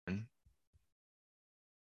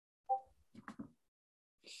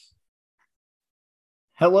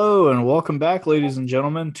Hello and welcome back, ladies and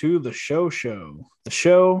gentlemen, to the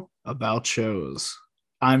show about shows.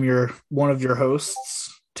 I'm your one of your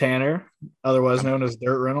hosts, Tanner, otherwise I'm known as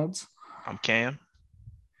Dirt Reynolds. I'm Cam.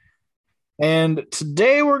 And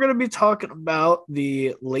today we're going to be talking about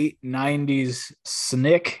the late 90s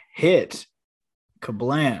snick hit,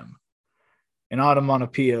 Kablam, an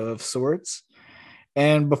onomatopoeia of sorts.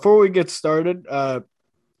 And before we get started,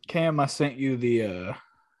 Cam, I sent you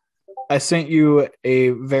a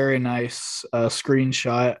very nice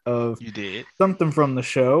screenshot of You did something from the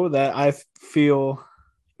show that I feel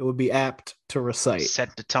it would be apt to recite.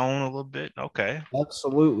 set the tone a little bit. Okay.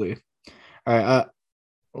 Absolutely. All right.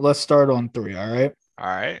 Let's start on three. All right. All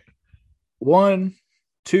right. One,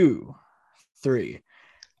 two, three.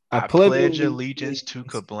 I I pledge pledge allegiance to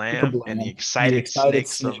allegiance to Kablam and the Kablam and the excited excited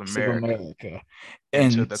snakes of snakes of America, America,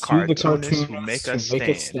 and to and the to the cartoonists who make cartoonists who us make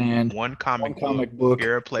it stand. stand. One One comic book, comic book,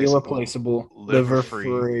 irreplaceable, irreplaceable, liver liver free,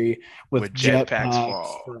 free, with with jetpacks for jetpacks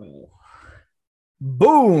all. for all.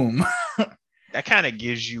 Boom! That kind of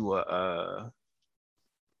gives you a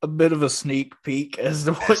A bit of a sneak peek as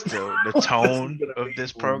to as what, to the what this is tone going to of be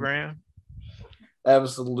this for. program.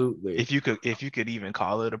 Absolutely. If you could even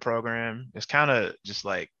call it a program, it's kind of just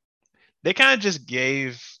like they kind of just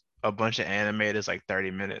gave a bunch of animators like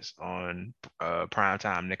 30 minutes on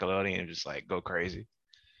primetime Nickelodeon and just like go crazy.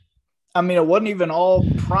 I mean, it wasn't even all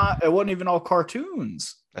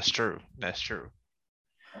cartoons. That's true. That's true.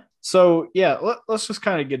 So yeah, let's just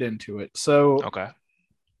kind of get into it. So Okay.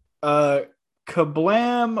 uh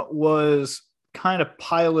Kablam was kind of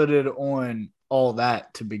piloted on all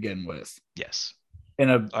that to begin with Yes. in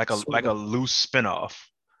a Like a sort like a of, loose spinoff.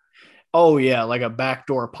 oh yeah, like a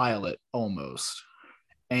backdoor pilot almost.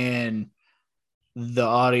 And the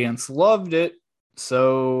audience loved it.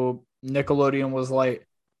 So Nickelodeon was like,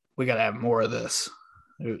 we got to have more of this.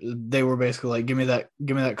 They were basically like, give me that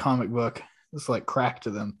comic book. It's like crack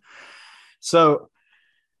to them. So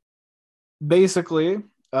basically,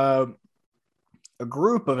 uh, a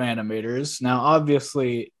group of animators. Now,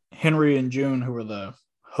 obviously, Henry and June, who were the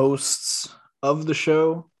hosts of the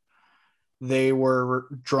show, they were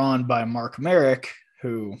drawn by Mark Merrick,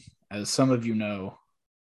 who, as some of you know,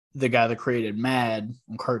 the guy that created Mad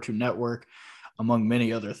on Cartoon Network, among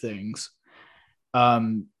many other things.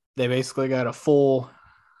 They basically got a full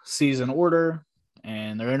season order,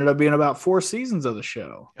 and there ended up being about 4 seasons of the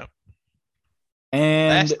show. Yep.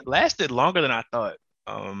 And Lasted longer than I thought.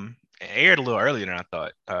 It aired a little earlier than I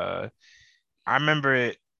thought. I remember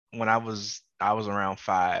it when I was around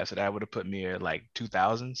 5, so that would have put me at like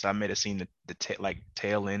 2000. So I may have seen the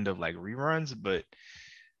tail end of like reruns, but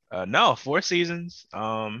no, 4 seasons.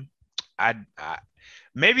 I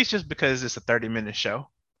maybe it's just because it's a 30-minute show.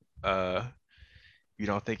 Uh, you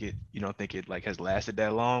don't think it like has lasted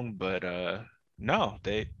that long, but no,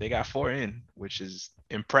 they got 4 in, which is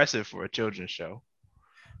impressive for a children's show.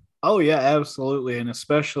 oh yeah, absolutely, and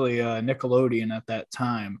especially Nickelodeon at that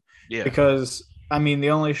time, Yeah. because I mean the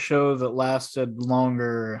only show that lasted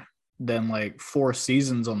longer than like 4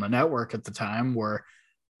 seasons on the network at the time were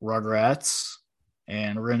Rugrats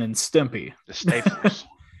and Ren and Stimpy. The staples.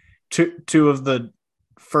 Two of the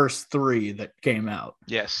first three that came out.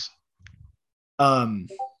 Yes. Um,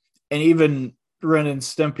 and even Ren and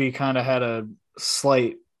Stimpy kind of had a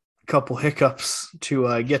slight couple hiccups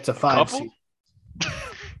to get to A five couple. seasons.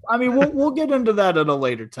 I mean, we'll get into that at a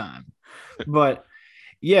later time, but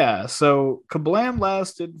yeah. So Kablam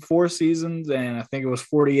lasted 4 seasons, and I think it was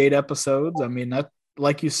 48 episodes. I mean, that,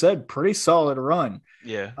 like you said, pretty solid run.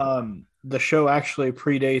 Yeah. The show actually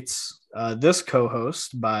predates this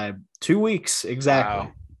co-host by 2 weeks Wow.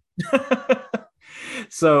 exactly.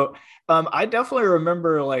 So I definitely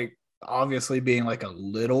remember, like, obviously being like a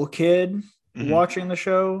little kid Hmm. watching the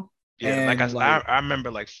show, Yeah. Like and like I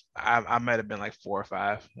remember like I might have been like 4 or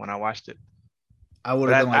 5 when I watched it, I would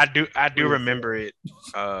but have been like I do 3 or 4. remember it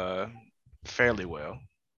uh fairly well.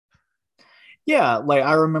 Yeah, like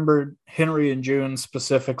I remember Henry and June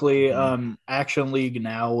specifically. Mhm. Action League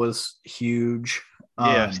Now was huge.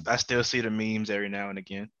 Yeah, Um, I still see the memes every now and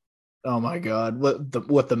again. oh my god,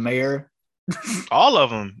 what the mayor, All of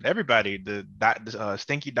them, everybody, the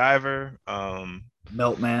Stinky Diver,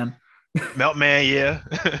 Meltman. Meltman, yeah.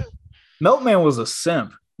 Meltman was a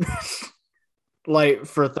simp, like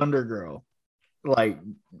for Thunder Girl. Like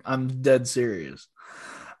I'm dead serious.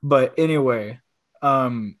 But anyway,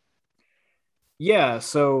 um, yeah.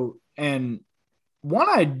 So and one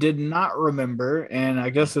I did not remember, and I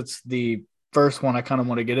guess it's the first one I kind of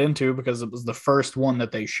want to get into because it was the first one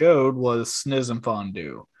that they showed was Sniz and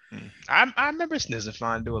Fondue. I remember Snizzle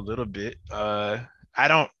Fondue a little bit. I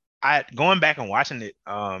don't I going back and watching it.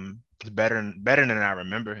 It's better than I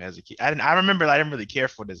remember as a kid. I remember I didn't really care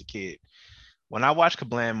for it as a kid. When I watched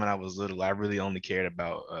Kablam when I was little, I really only cared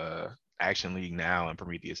about Action League Now and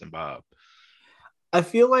Prometheus and Bob. I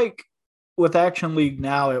feel like with Action League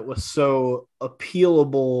now, it was so It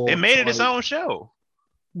appealable made to it its like, own show.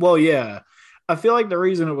 well, yeah. I feel like the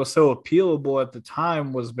reason it was so appealable at the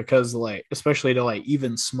time was because, like, especially to like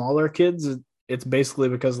even smaller kids, it's basically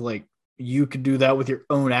because like you could do that with your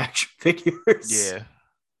own action figures. Yeah.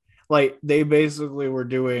 Like they basically were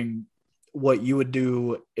doing what you would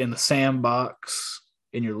do in the sandbox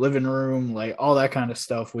in your living room, like all that kind of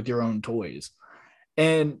stuff with your own toys.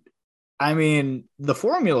 And I mean, the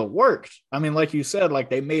formula worked. I mean, like you said, like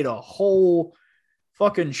they made a whole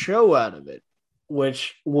fucking show out of it,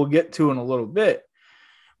 which we'll get to in a little bit.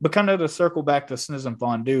 But kind of to circle back to Sniz and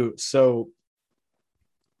Fondue. So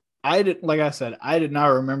I did, like I said, I did not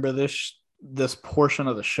remember this portion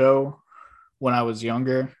of the show when I was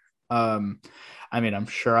younger. Um, I mean, I'm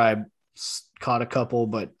sure I caught a couple,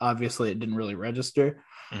 but obviously it didn't really register.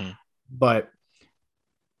 Mm-hmm. But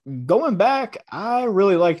going back, I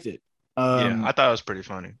really liked it. Yeah, I thought it was pretty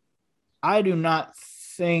funny. I do not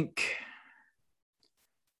think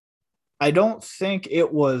I don't think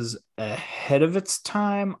it was ahead of its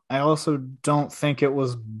time. I also don't think it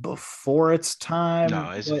was before its No, time,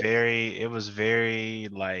 but it was very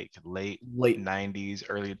like late late. 90s,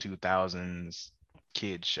 early 2000s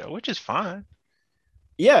kids show, which is fine.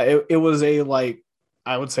 Yeah, it was a like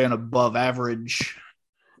I would say an above average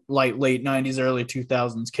like late 90s, early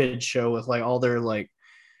 2000s kids show with like all their like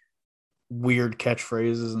weird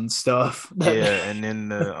catchphrases and stuff that Yeah, and then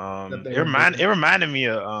the that they were doing, it reminded me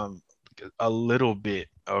of a little bit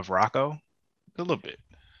of Rocco. A little bit.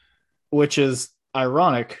 which is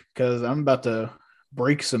ironic because I'm about to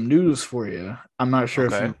break some news for you. I'm not sure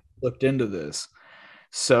if Okay. you looked into this.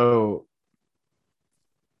 So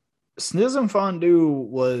Sniz and Fondue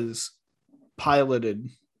was piloted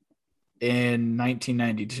in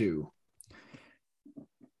 1992.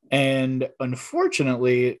 And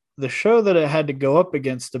unfortunately, the show that it had to go up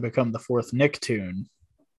against to become the fourth Nicktoon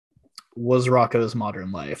was Rocco's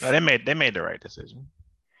Modern No, Life. they made the right decision.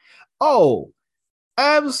 Oh,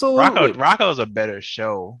 absolutely. Rocco's a better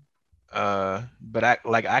show. But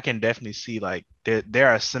I can definitely see like there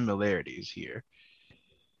are similarities here.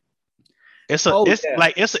 Oh yeah,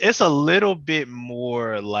 It's a little bit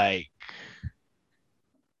more like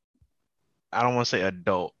I don't want to say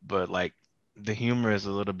adult, but like the humor is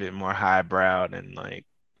a little bit more highbrow and like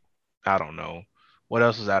I don't know what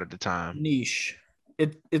else was out at the time. niche.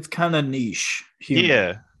 It's kind of niche humor.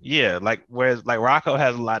 Yeah, yeah. Like whereas like Rocco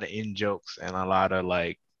has a lot of in jokes and a lot of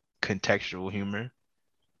like contextual humor,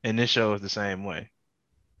 and this show is the same way.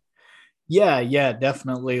 Yeah, yeah,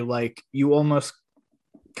 definitely. Like you almost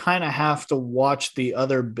kind of have to watch the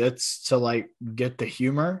other bits to like get the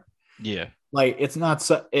humor. Yeah, Like it's not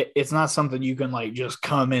something you can like just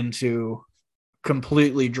come into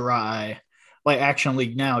completely dry. Like Action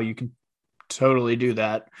League now, you can totally do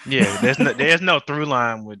that. yeah. There's no through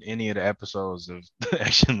line with any of the episodes of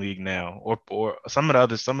Action League now, or some of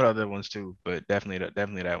the other ones too, but definitely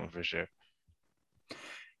that one for sure.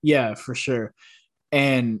 Yeah, for sure.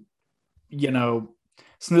 And you know,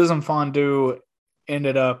 Sniz and Fondue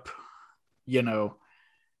ended up, you know,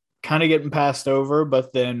 kind of getting passed over,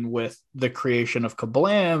 but then with the creation of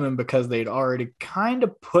Kablam, and because they'd already kind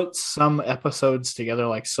of put some episodes together,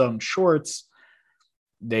 like some shorts,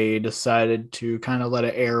 they decided to kind of let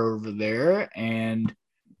it air over there, and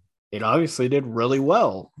it obviously did really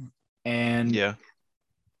well. And Yeah,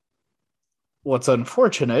 what's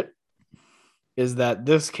unfortunate is that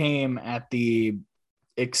this came at the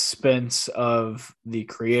expense of the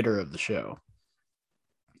creator of the show.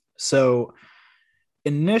 So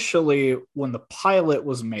initially, when the pilot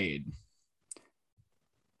was made,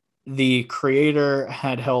 the creator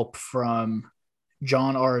had help from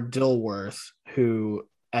John R. Dilworth, who,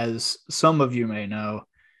 as some of you may know,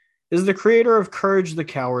 is the creator of Courage the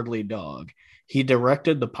Cowardly Dog. He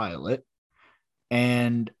directed the pilot,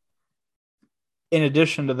 and in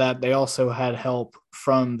addition to that, they also had help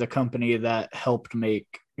from the company that helped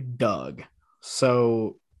make Doug.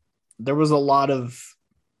 So there was a lot of,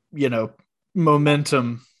 you know,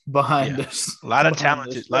 momentum behind yeah. this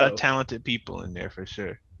behind this A lot of show. talented people in there for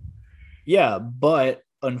sure. Yeah, but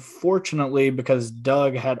unfortunately, because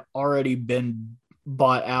Doug had already been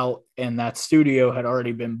bought out and that studio had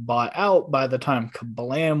already been bought out by the time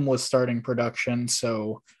Kablam was starting production,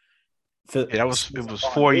 so Yeah, it was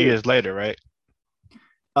 4 years later, right?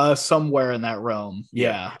 somewhere in that realm. Yeah.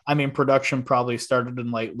 Yeah. I mean, production probably started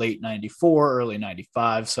in like late 94, early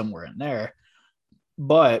 95, somewhere in there.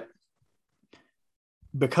 But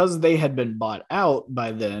because they had been bought out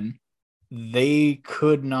by then, they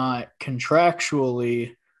could not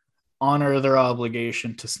contractually honor their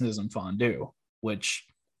obligation to Sniz and Fondue, which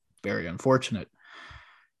very unfortunate.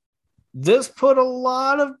 This put a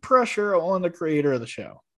lot of pressure on the creator of the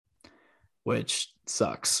show, which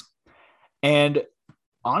sucks. And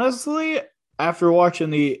honestly, after watching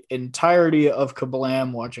the entirety of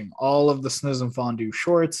Kablam, watching all of the Sniz and Fondue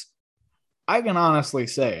shorts, I can honestly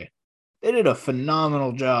say they did a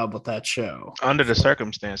phenomenal job with that show. Under the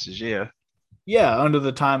circumstances, yeah. Yeah, under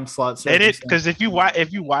the time slot. They did, because if you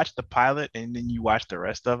watch the pilot and then you watch the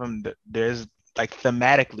rest of them, there's like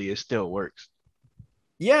thematically it still works.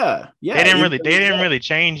 Yeah. They didn't really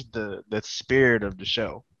change the spirit of the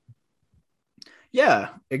show. Yeah,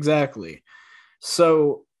 exactly.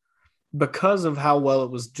 So because of how well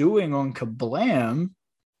it was doing on Kablam,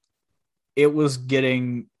 it was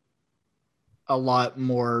getting a lot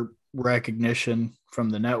more recognition from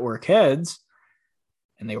the network heads,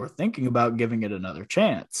 and they were thinking about giving it another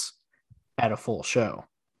chance at a full show.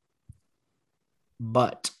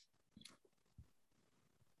 But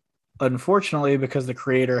unfortunately, because the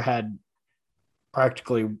creator had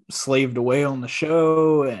practically slaved away on the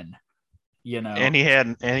show, and and he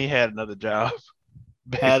had another job.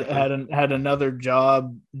 had another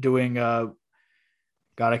job doing Watership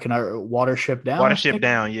Down. Watership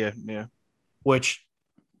Down, yeah. Which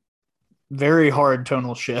very hard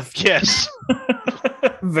tonal shift. Yes.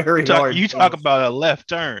 Very hard. You talk about a left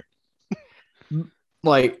turn.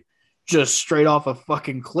 Like just straight off a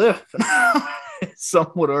fucking cliff.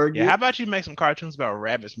 Some would argue. Yeah, how about you make some cartoons about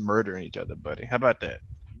rabbits murdering each other, buddy? How about that?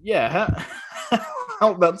 Yeah.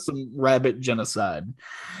 How about some rabbit genocide?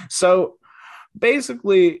 So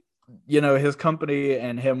basically, his company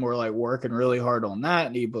and him were like working really hard on that,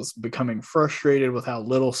 and he was becoming frustrated with how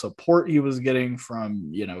little support he was getting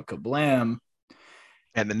from Kablam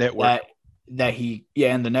and the network.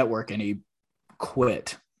 And the network, and he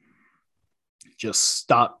quit. Just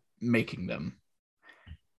stopped making them.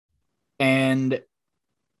 And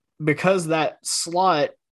because that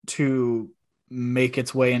slot to make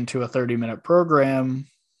its way into a 30-minute program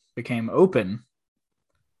became open,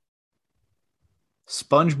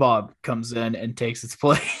 SpongeBob comes in and takes its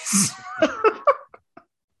place.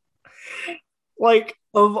 Like,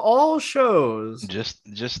 of all shows, just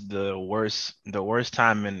the worst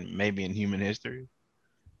time in human history.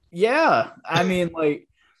 Yeah, I mean, like,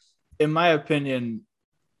 in my opinion,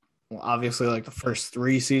 well, obviously, like the first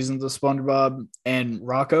 3 seasons of SpongeBob and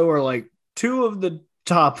Rocco are like 2 of the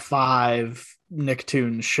top 5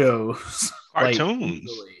 Nicktoon shows. Cartoons,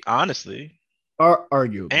 like, honestly.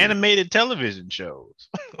 Arguably. Animated television shows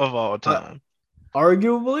of all time.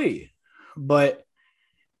 Arguably. But,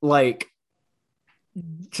 like,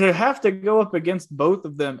 to have to go up against both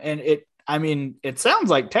of them, and it sounds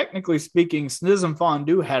like, technically speaking, Sniz and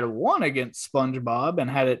Fondue had won against SpongeBob, and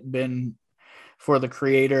had it been for the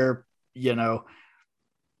creator,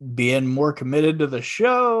 being more committed to the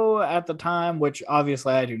show at the time, which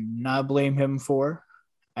obviously I do not blame him for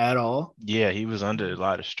at all. Yeah, he was under a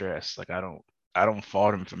lot of stress. Like, I don't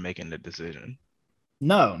fault him for making the decision.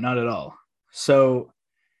 No, not at all. So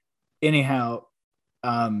anyhow,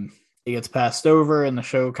 it gets passed over, and the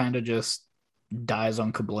show kind of just dies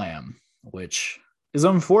on Kablam, which is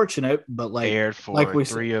unfortunate, but aired for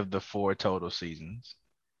 3 of the 4 total seasons.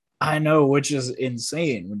 I know, which is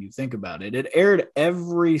insane when you think about it. It aired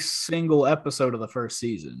every single episode of the first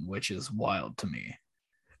season, which is wild to me.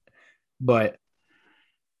 But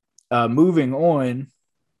moving on,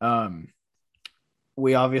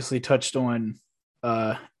 we obviously touched on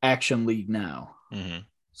Action League now. Mm-hmm.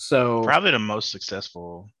 So probably the most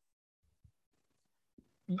successful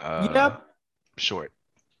short.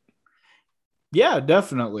 Yeah,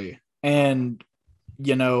 definitely. And,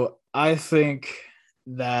 I think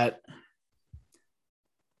that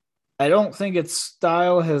I don't think its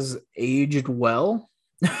style has aged well.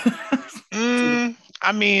 I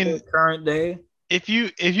mean, current day. If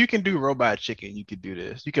you can do Robot Chicken, you could do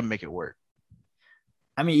this. You can make it work.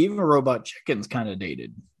 I mean, even Robot Chicken's kind of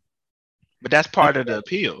dated. But that's part of the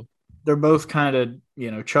appeal. They're both kind of,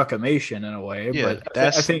 Chuckamation in a way. Yeah, but I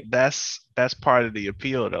think that's part of the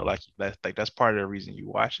appeal, though. Like that's part of the reason you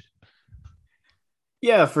watch it.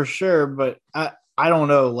 Yeah, for sure. But I don't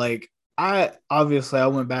know. Like, I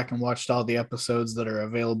went back and watched all the episodes that are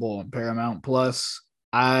available on Paramount Plus.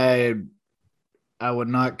 I would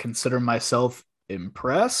not consider myself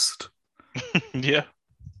impressed. Yeah.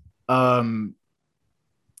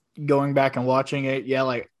 Going back and watching it, yeah,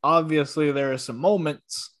 like, obviously there are some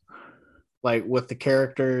moments, like, with the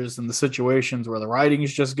characters and the situations where the writing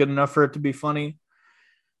is just good enough for it to be funny.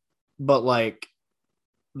 But, like,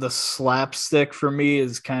 the slapstick for me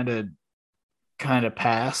is kind of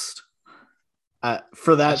past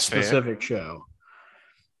for that That's fair. specific show.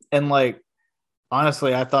 And like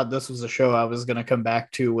honestly, I thought this was a show I was gonna come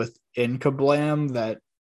back to within Kablam that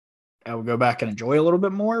I would go back and enjoy a little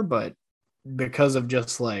bit more, but because of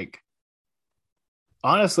just like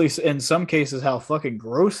honestly, in some cases, how fucking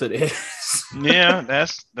gross it is. Yeah,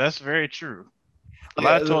 that's very true. A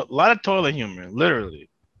like, lot of a lot of toilet humor, literally.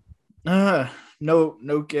 uh,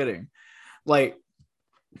 no kidding. Like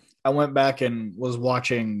I went back and was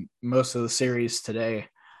watching most of the series today,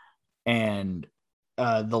 and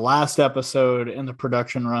the last episode in the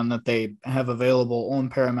production run that they have available on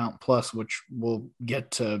Paramount Plus, which will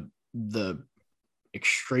get to the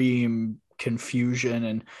extreme confusion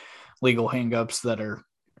and legal hangups that are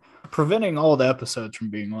preventing all the episodes from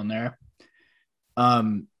being on there.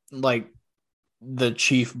 Like the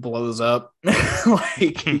chief blows up,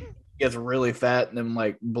 like he gets really fat and then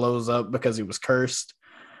like blows up because he was cursed,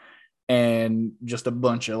 and just a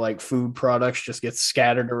bunch of like food products just get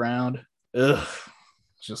scattered around. Ugh,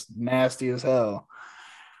 just nasty as hell.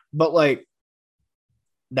 But like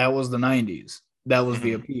that was the 90s. That was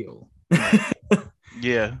the Mhm. appeal. Right.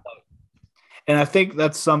 Yeah. And I think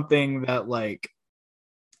that's something that like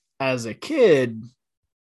as a kid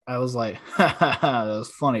I was like, that was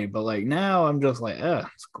funny, but like now I'm just like,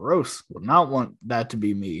 it's gross. Would not want that to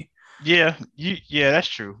be me. Yeah, that's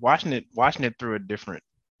true. Watching it through a different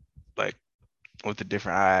like with a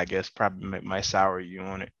different eye, I guess probably might sour you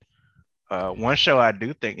on it. One show I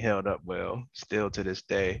do think held up well, still to this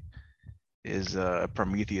day, is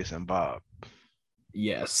Prometheus and Bob.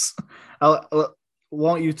 Yes. I'll,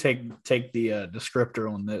 won't you take the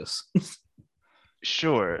descriptor on this?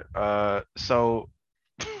 Sure. So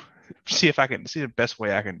see if I can see the best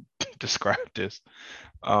way I can describe this.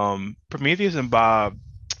 Prometheus and Bob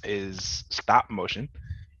is stop motion.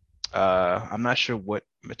 I'm not sure what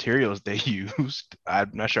materials they used.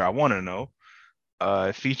 I'm not sure I want to know.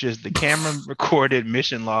 It features the camera recorded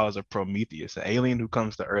mission logs of Prometheus, an alien who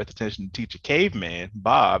comes to Earth attention to teach a caveman,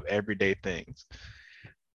 Bob, everyday things.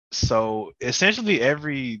 So essentially,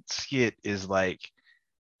 every skit is like,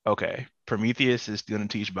 okay, Prometheus is going to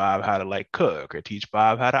teach Bob how to like cook, or teach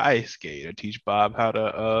Bob how to ice skate, or teach Bob how to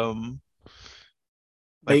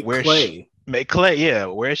like Make clay, make clay, yeah,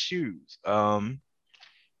 wear shoes.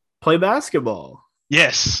 play basketball.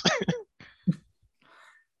 Yes.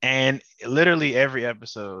 And literally every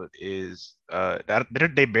episode is that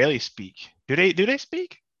they barely speak. Do they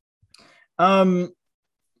speak? Um,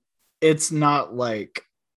 it's not like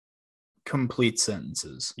complete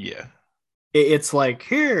sentences. Yeah. It's like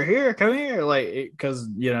here, come here, like because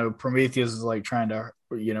Prometheus is like trying to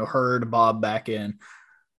herd Bob back in.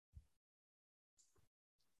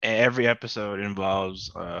 And every episode involves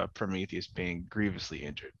Prometheus being grievously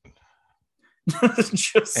injured. And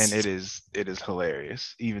Just it is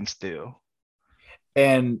hilarious, even still.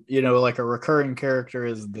 and like a recurring character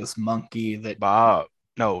is this monkey that Bob.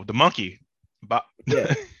 No, the monkey. Bob.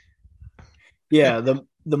 yeah yeah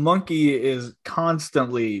the monkey is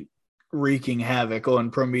constantly wreaking havoc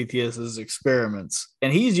on Prometheus's experiments,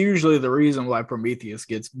 and he's usually the reason why Prometheus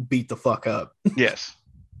gets beat the fuck up. Yes.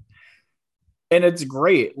 And it's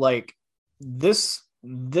great. Like this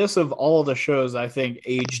of all the shows I think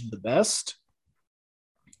aged the best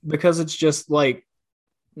because it's just like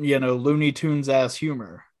Looney Tunes ass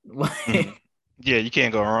humor. Mhm. Like Yeah, you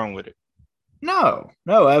can't go wrong with it. no,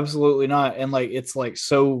 absolutely not. And like it's like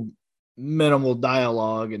so minimal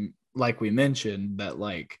dialogue, and like we mentioned that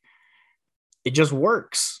like it just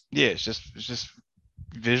works. Yeah, it's just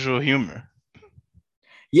visual humor.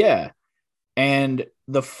 Yeah. And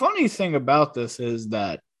the funny thing about this is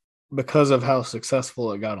that because of how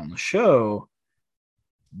successful it got on the show,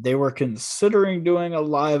 they were considering doing a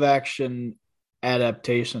live action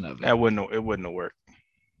adaptation of it. It wouldn't have worked.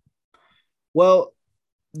 Well,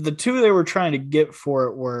 the two they were trying to get for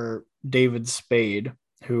it were David Spade,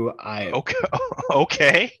 who I Okay.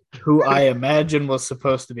 Okay. who I imagine was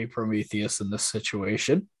supposed to be Prometheus in this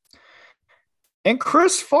situation, and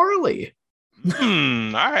Chris Farley. All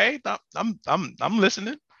right. I'm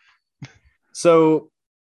listening. So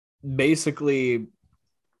basically,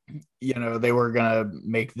 they were gonna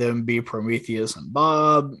make them be Prometheus and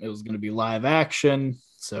Bob. It was gonna be live action.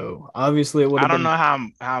 So obviously it would I have don't been know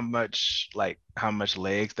how much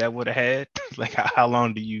legs that would have had. Like how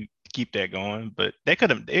long do you keep that going? But they could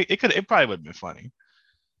have it probably would have been funny.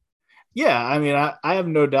 yeah, I mean, I have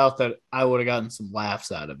no doubt that I would have gotten some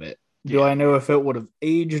laughs out of it. Do Yeah. I know if it would have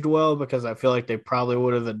aged well? Because I feel like they probably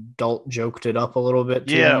would have adult joked it up a little bit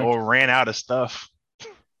too Yeah, much. or ran out of stuff.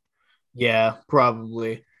 Yeah,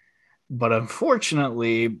 probably. But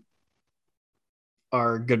unfortunately,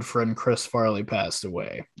 our good friend Chris Farley passed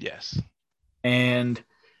away. Yes. And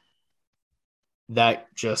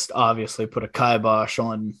that just obviously put a kibosh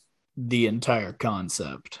on the entire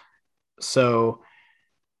concept. So,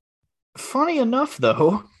 funny enough,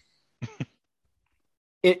 though,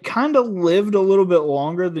 it kind of lived a little bit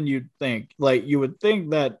longer than you'd think. Like, you would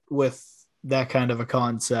think that with that kind of a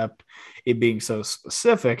concept, it being so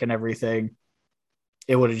specific and everything,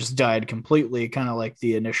 it would have just died completely, kind of like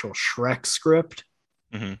the initial Shrek script.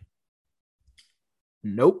 Mm-hmm.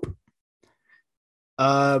 Nope.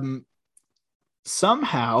 Um,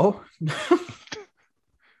 somehow,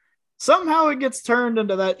 somehow it gets turned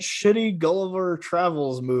into that shitty Gulliver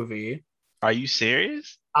Travels movie. Are you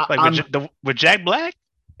serious? I, Like I'm with Jack Black?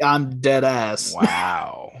 I'm dead ass.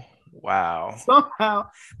 Wow. Wow. Somehow,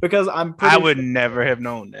 because I'm I pretty would sure never have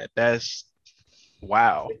known that. That's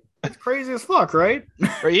wow. it's crazy as fuck, right?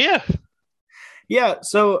 But yeah. Yeah.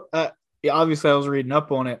 So, yeah, obviously, I was reading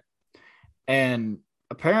up on it, and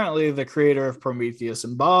apparently, the creator of Prometheus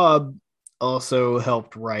and Bob also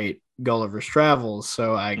helped write Gulliver's Travels.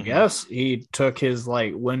 So, I Mm-hmm. guess he took his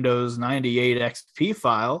like Windows 98 XP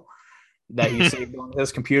file that he saved on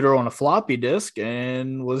his computer on a floppy disk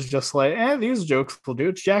and was just like, these jokes will do.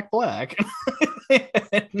 It's Jack Black.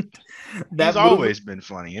 And He's that movie always been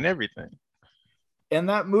funny and everything. and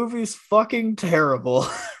that movie's fucking terrible.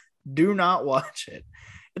 Do not watch it.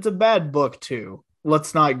 It's a bad book too.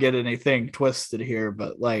 Let's not get anything twisted here,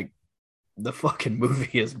 but like the fucking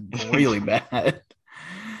movie is really bad.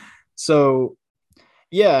 So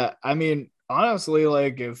yeah, I mean, honestly,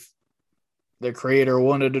 like if the creator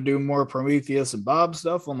wanted to do more Prometheus and Bob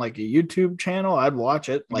stuff on like a YouTube channel, I'd watch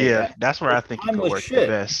it. Like Yeah, that's where I it's think it could timeless work the shit.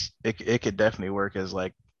 best. It could definitely work as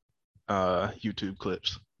like YouTube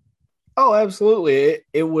clips. Oh, absolutely.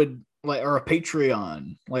 It would like or a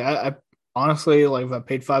Patreon. Like I honestly like if I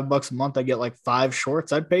paid $5 a month, I get like 5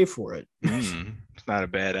 shorts. I'd pay for it. It's not a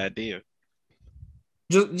bad idea.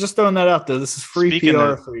 Just throwing that out there. This is free Speaking PR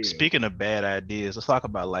of for you. speaking of bad ideas, let's talk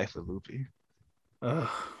about Life of Loopy. Ugh.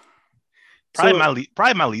 Probably So,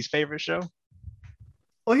 probably my least favorite show.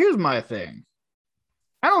 well, here's my thing.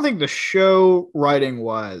 I don't think the show writing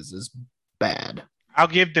wise is bad. I'll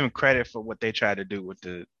give them credit for what they tried to do with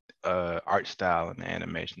the art style and the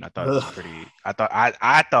animation. I thought it was Ugh. pretty.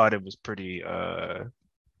 I thought it was pretty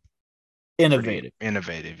Innovative.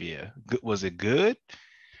 innovative. Yeah, was it good?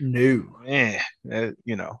 No.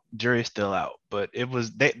 Jury's still out, but it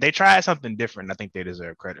was they tried something different. I think they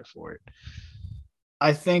deserve credit for it.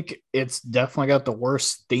 I think it's definitely got the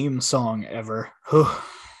worst theme song ever.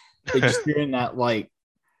 It just hearing that like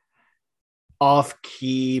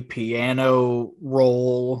off-key piano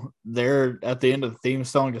roll there at the end of the theme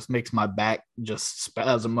song just makes my back just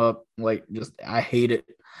spasm up. Like just I hate it.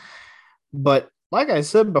 But like I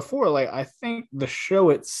said before, like I think the show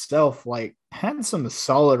itself like had some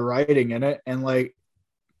solid writing in it, and like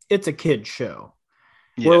it's a kid show.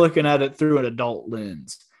 We're Yeah, looking at it through an adult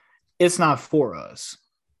lens. It's not for us.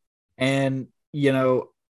 And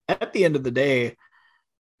at the end of the day,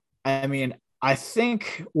 I mean, I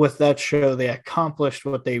think with that show they accomplished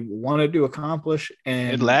what they wanted to accomplish,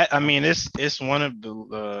 and I mean, it's one of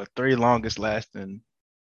the three longest lasting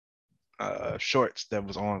shorts that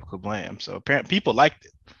was on Kablam. So apparently people liked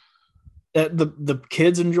it. the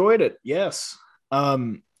kids enjoyed it. Yes.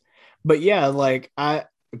 Um, but yeah, like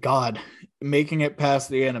God, making it past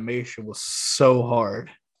the animation was so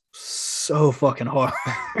hard, so fucking hard,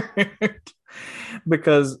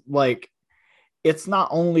 because like it's not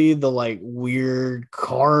only the like weird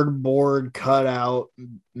cardboard cutout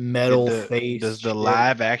Did metal the face does the shit.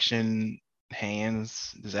 live action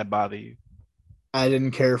hands does that bother you? I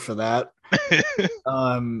didn't care for that.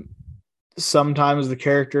 Um, sometimes the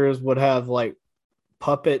characters would have like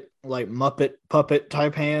Muppet puppet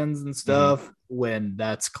type hands and Hmm. stuff when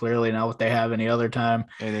that's clearly not what they have any other time.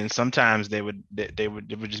 And then sometimes it would just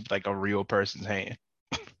be like a real person's hand.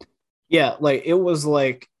 Yeah, like it was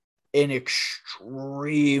like an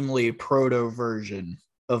extremely proto version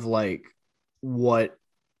of like what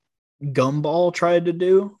Gumball tried to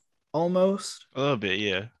do almost. A little bit,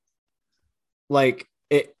 yeah. Like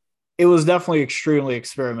it was definitely extremely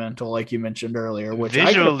experimental, like you mentioned earlier, which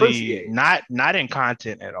I can Visually, appreciate. not in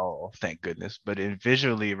content at all, thank goodness. But it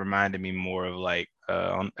visually reminded me more of like,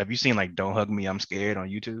 have you seen like "Don't Hug Me, I'm Scared" on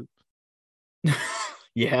YouTube?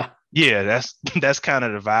 Yeah, Yeah, that's that's kind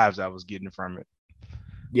of the vibes I was getting from it.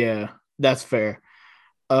 yeah, that's fair.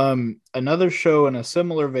 Another show in a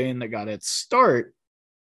similar vein that got its start,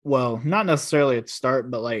 well, not necessarily its start,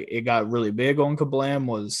 but like it got really big on Kablam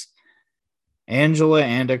was Angela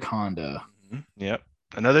Anaconda. Yep.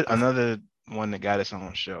 Another one that got its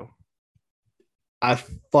own show. I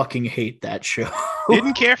fucking hate that show.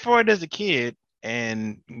 Didn't care for it as a kid,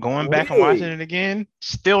 and going back and watching Really? it again,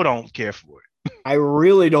 still don't care for it. I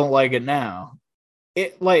really don't like it now.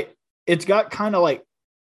 It like it's got kind of like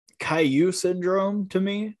Caillou syndrome to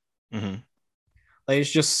me. Mhm. Like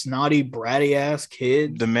it's just snotty, bratty ass The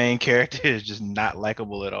kids. main character is just not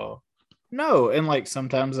likable at all. No, and like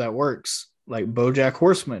sometimes that works. Like BoJack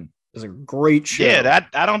Horseman is a great Yeah, show. that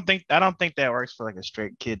I don't think that works for like a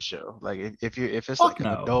straight kid show. Like if it's Fuck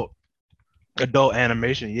like no. adult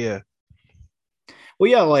animation, yeah. Well,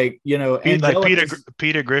 yeah, like Like Angelica's.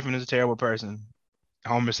 Peter Griffin is a terrible person.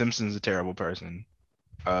 Homer Simpson is a terrible person.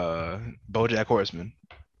 Uh, BoJack Horseman,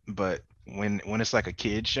 but when it's like a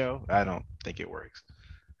kid show, I don't think it works.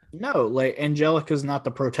 No, like Angelica's not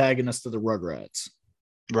the protagonist of the Rugrats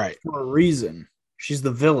Right. for a reason. She's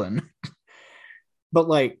the villain. But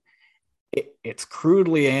like it's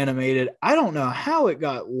crudely animated. I don't know how it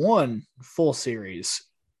got one full series.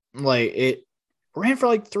 Like it ran for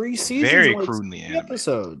like 3 seasons and Very like crudely 60 animated.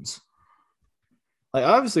 episodes. Like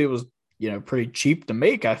obviously it was pretty cheap to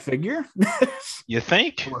make. I figure. You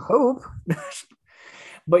think? Or hope.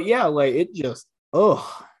 But yeah, like it just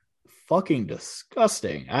fucking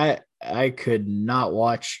disgusting. I could not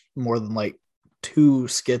watch more than like 2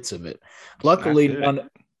 skits of it. It's not Luckily,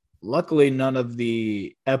 good. none of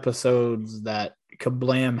the episodes that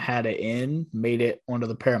Kablam had it in made it onto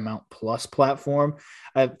the Paramount Plus platform.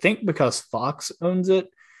 I think because Fox owns it.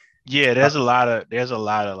 Yeah, Uh, there's a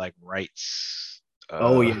lot of like rights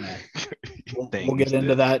oh yeah, we'll things get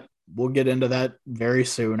into that that. We'll get into that very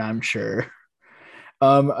soon, I'm sure.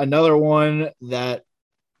 Another one that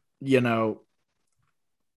you know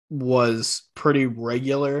was pretty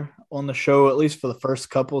regular on the show, at least for the first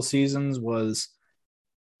couple of seasons, was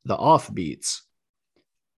the Offbeats.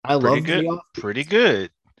 I pretty loved good. the Pretty Offbeats.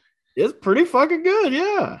 good. It's pretty fucking good,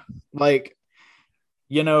 yeah. Like,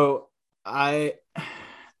 you know, I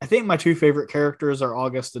I think my two favorite characters are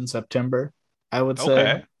August and September. I would say,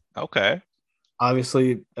 Okay. Okay.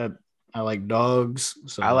 obviously, I like dogs,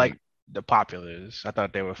 so I like like, the populars. I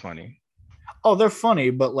thought they were funny. oh, they're funny,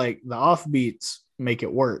 but like the Offbeats make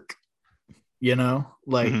it work.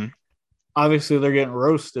 Like Hmm. obviously they're getting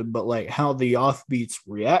roasted, but like how the offbeats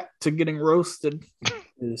react to getting roasted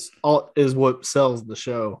is what sells the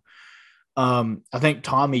show. I think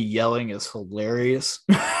Tommy yelling is hilarious.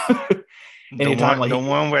 The Anytime one like the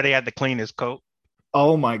one where they had to clean his coat.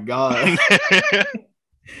 oh my god,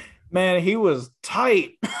 man, he was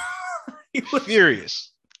tight. He was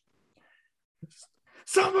Furious.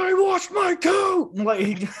 somebody wash my coat,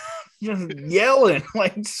 like just yelling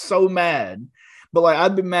like so mad. But like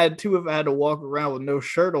I'd be mad too if I had to walk around with no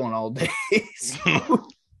shirt on all day. So,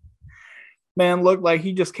 man looked like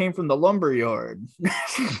he just came from the lumber yard.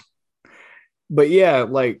 But yeah,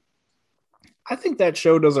 like I think that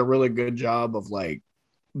show does a really good job of like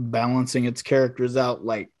balancing its characters out.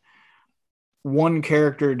 Like one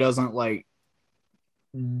character doesn't like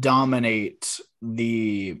dominate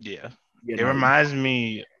the Yeah. you It know reminds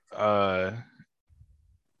me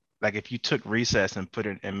like if you took recess and put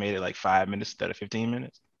it and made it like 5 minutes instead of 15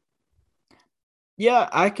 minutes. yeah,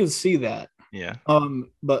 I could see that. Yeah.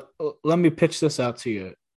 But let me pitch this out to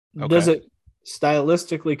you. Does Okay. it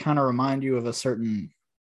stylistically kind of remind you of a certain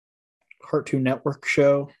Cartoon Network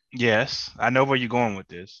show? Yes. I know where you're going with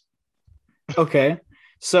this. Okay.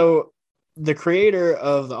 So the creator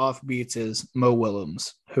of the Offbeats is Mo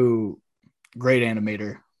Willems, who great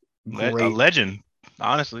animator, A great. legend,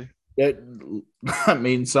 honestly. It, I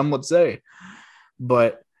mean, some would say,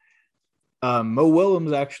 but Mo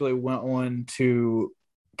Willems actually went on to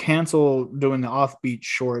cancel doing the Offbeat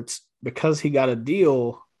shorts because he got a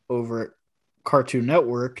deal over at Cartoon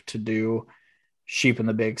Network to do Sheep in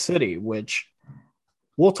the Big City, which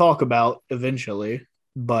we'll talk about eventually,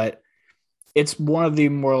 but it's one of the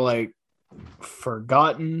more like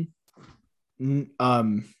forgotten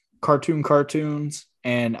um cartoons,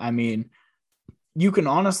 and I mean you can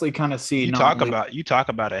honestly kind of see You not talk only about you talk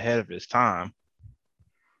about ahead of his time.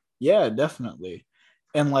 yeah, definitely,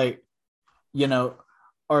 and like you know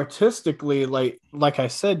artistically, like I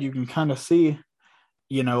said, you can kind of see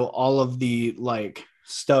all of the like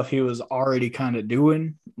stuff he was already kind of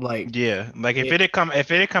doing like Yeah, like it, if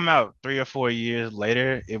it had come out 3 or 4 years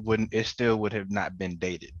later, it still would have not been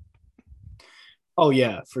dated. oh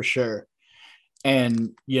yeah, for sure.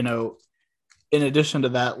 And in addition to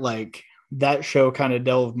that, like that show kind of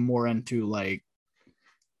delved more into like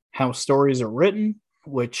how stories are written,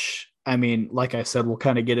 which I mean, like I said, we'll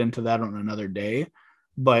kind of get into that on another day.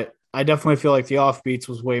 But I definitely feel like the Offbeats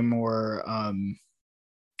was way more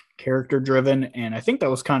character driven, and I think that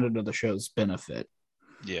was kind of to the show's benefit.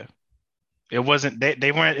 Yeah. It wasn't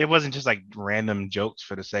they weren't it wasn't just like random jokes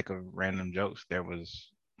for the sake of random jokes. There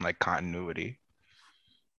was like continuity.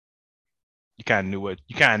 You kind of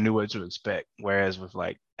knew what to expect. Whereas with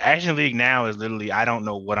like Action League now is literally I don't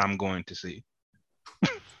know what I'm going to see Yeah,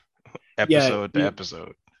 episode to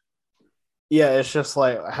episode. yeah, it's just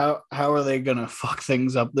like how are they gonna fuck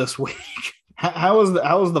things up this week? How is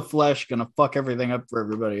the Flash gonna fuck everything up for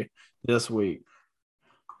everybody this week?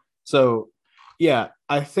 So yeah,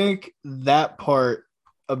 I think that part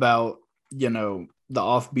about the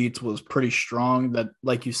offbeats was pretty strong. That,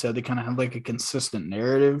 like you said, they kind of had like a consistent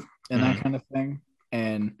narrative and that kind of thing.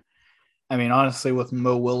 And I mean, honestly, with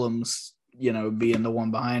Mo Willems, being the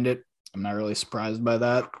one behind it, I'm not really surprised by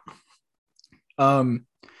that.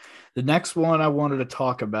 The next one I wanted to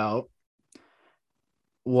talk about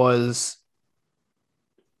was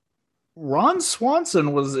Ron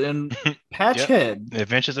Swanson was in Patchhead. Yep.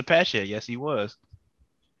 Adventures of Patchhead. Yes, he was.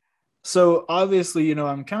 So obviously,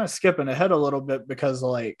 I'm kind of skipping ahead a little bit because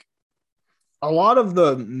like a lot of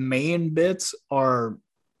the main bits are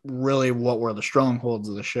really what were the strongholds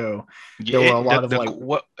of the show. Yeah, there were a lot of like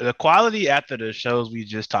what the quality after the shows we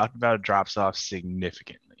just talked about drops off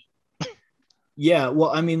significantly. Yeah, well,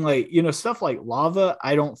 I mean, like, stuff like Lava,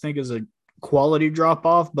 I don't think is a quality drop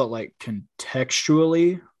off, but like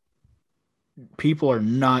contextually, people are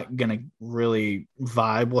not gonna really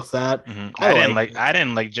vibe with that. Mm-hmm. I didn't like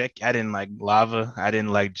Lava. I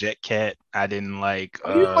didn't like Jet Cat. I didn't like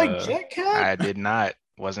Oh, you like Jet Cat? I did not.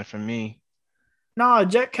 Wasn't for me. Nah,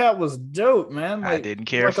 Jet Cat was dope, man. Like, I didn't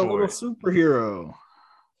care like a for little it. superhero.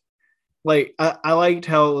 Like I liked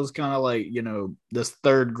how it was kind of like, this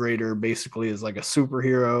third grader basically is like a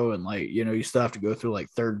superhero, and like, you still have to go through like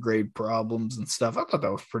third grade problems and stuff. I thought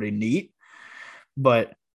that was pretty neat.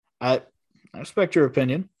 But I respect your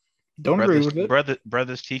opinion. Don't agree with it.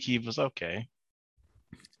 Brothers Tiki was okay.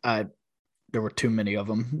 There were too many of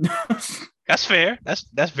them. That's fair.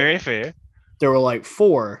 That's very fair. There were like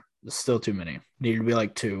 4. It's still too many. Needed to be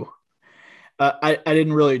like 2. I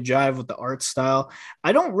didn't really jive with the art style.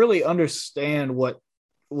 I don't really understand what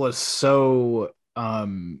was so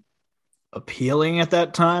appealing at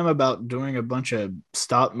that time about doing a bunch of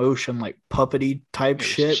stop motion like puppety type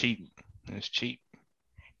shit. It's cheap.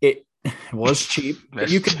 It was cheap.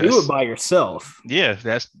 But you could do it by yourself. Yeah,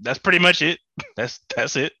 that's pretty much it. That's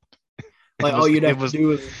it. Like all you'd have to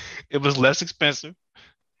do is it was less expensive.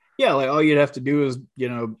 Yeah, like all you'd have to do is,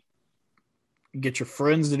 get your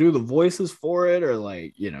friends to do the voices for it, or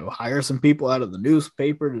like, hire some people out of the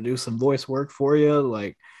newspaper to do some voice work for you.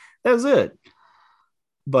 Like, that's it.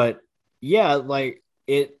 But yeah, like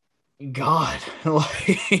it, God,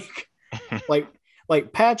 like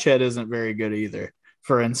Patchhead isn't very good either.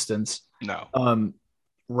 For instance, no.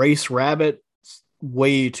 Race Rabbit,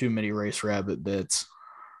 way too many Race Rabbit bits.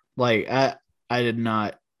 Like I did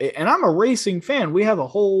not, and I'm a racing fan. We have a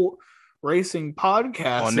whole racing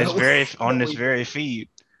podcast on this very feed.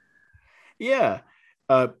 Yeah.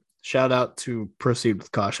 Shout out to Proceed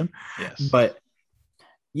with Caution. Yes. But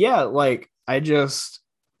yeah, like I just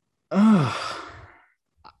I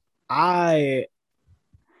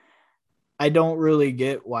don't really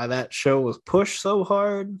get why that show was pushed so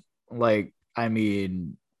hard. Like, I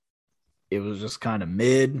mean, it was just kind of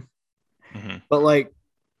mid. Mm-hmm. But like,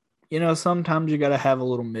 sometimes you gotta have a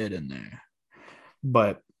little mid in there.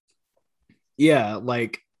 But yeah,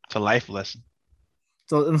 like it's a life lesson.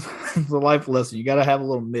 So it's a life lesson. You gotta have a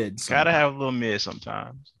little mid. Gotta have a little mid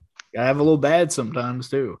sometimes. Gotta have a little bad sometimes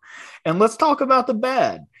too. And let's talk about the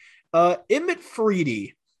bad. Emmett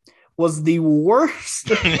Freedy was the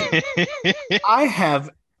worst I have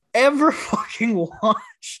ever fucking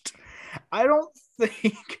watched. I don't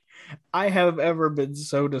think I have ever been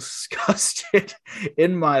so disgusted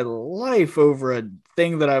in my life over a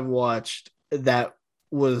thing that I've watched that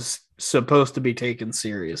was supposed to be taken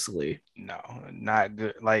seriously. No, not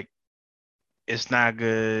good. Like, it's not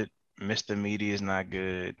good. Mr. Media is not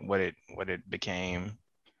good. What it became.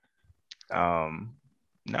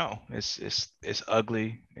 No, it's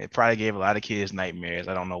ugly. It probably gave a lot of kids nightmares.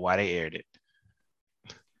 I don't know why they aired it.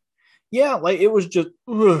 Yeah, like it was just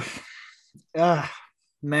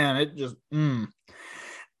man, it just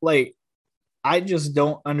like I just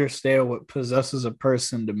don't understand what possesses a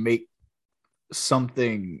person to make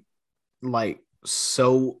something like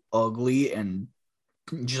so ugly and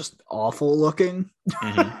just awful looking.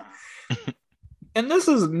 Mm-hmm. And this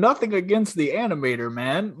is nothing against the animator,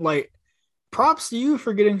 man. Like, props to you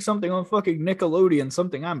for getting something on fucking Nickelodeon,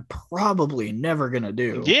 something I'm probably never gonna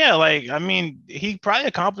do. Yeah, like I mean, he probably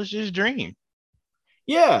accomplished his dream.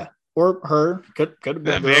 Yeah, or her, could have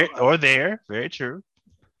been a girl. Very true.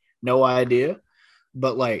 No idea.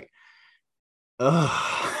 But like,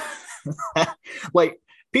 uh, like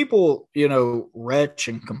people, retch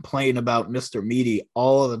and complain about Mr. Meaty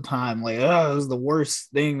all the time. Like, oh, this is the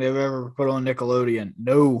worst thing they've ever put on Nickelodeon.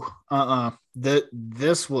 No,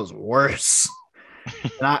 this was worse.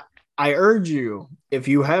 And I urge you, if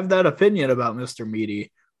you have that opinion about Mr.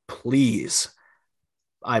 Meaty, please,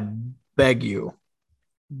 I beg you,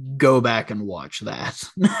 go back and watch that.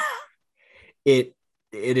 it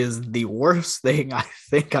it is the worst thing I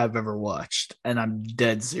think I've ever watched, and I'm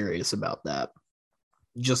dead serious about that.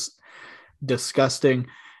 Just disgusting,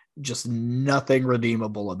 just nothing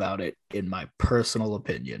redeemable about it, in my personal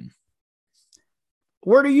opinion.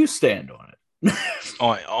 Where do you stand on it?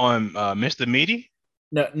 On Mr. Meaty?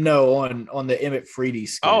 No, on the Emmett Freedy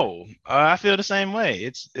skit. Oh, I feel the same way.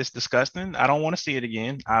 It's disgusting. I don't want to see it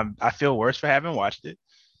again. I feel worse for having watched it,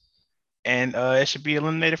 and it should be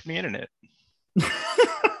eliminated from the internet.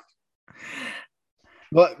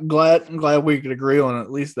 But glad we could agree on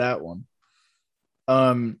at least that one.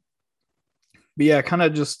 But yeah, kind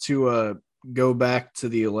of just to go back to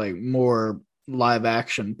the like more live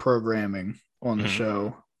action programming on the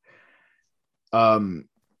show.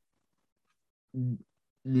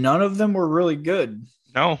 None of them were really good.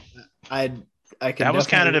 No, I can. That was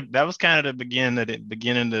kind of the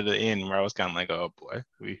beginning to the end, where I was kind of like, oh boy,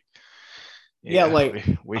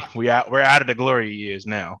 we're out of the glory years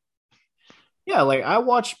now. Yeah, like I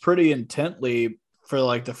watched pretty intently for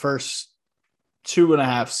like the first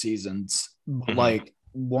 2.5 seasons. Like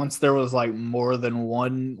once there was like more than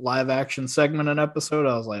one live action segment an episode,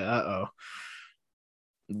 I was like, uh-oh,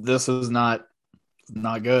 this is not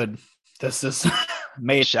good. This is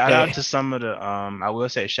made. Shout out to some of the I will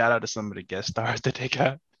say shout out to some of the guest stars that they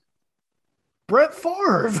got. Brett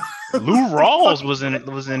Favre. Lou Rawls was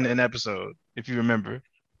in an episode, if you remember.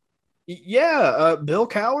 Yeah, Bill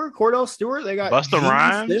Cowher, Cordell Stewart. They got Busta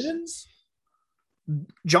Rhymes, Stevens,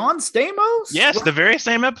 John Stamos. Yes, the very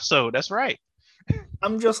same episode. That's right.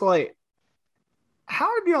 I'm just like,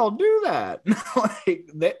 how did y'all do that? Like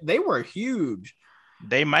they were huge.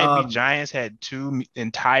 They Might Be Giants had 2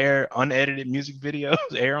 entire unedited music videos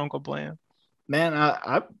air on Kablam. Man,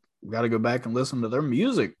 I got to go back and listen to their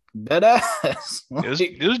music. Dead ass. Like,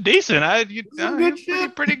 it was decent. Good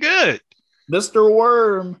shit. Pretty good. Mr.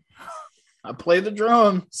 Worm. I play the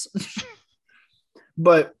drums.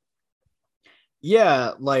 But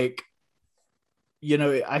yeah, like,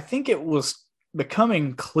 I think it was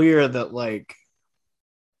becoming clear that like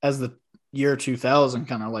as the year 2000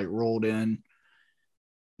 kind of like rolled in,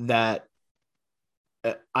 that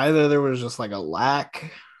either there was just like a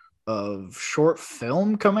lack of short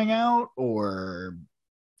film coming out or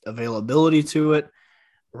availability to it.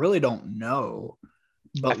 I really don't know.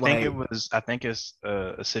 But I think it's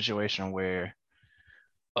a situation where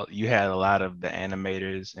you had a lot of the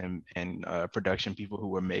animators and production people who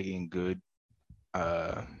were making good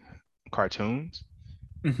cartoons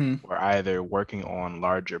were either working on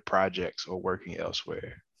larger projects or working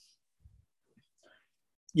elsewhere.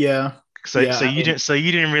 Yeah. So you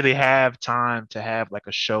didn't really have time to have like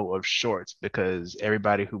a show of shorts, because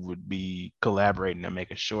everybody who would be collaborating to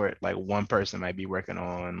make a short, like one person might be working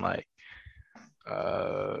on like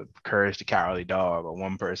Courage the Cowardly Dog, or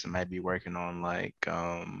one person might be working on like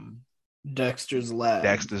Dexter's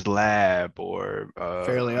Lab, or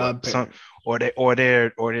Fairly Odd Parents, or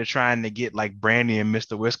they're trying to get like Brandy and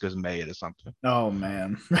Mr. Whiskers made or something. Oh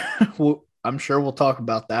man. Well, I'm sure we'll talk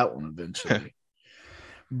about that one eventually.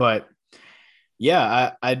 But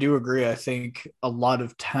yeah, I do agree. I think a lot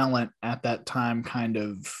of talent at that time kind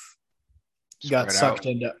of got sucked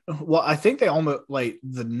into. Well, I think they almost like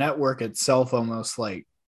the network itself almost like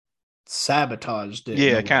sabotaged it.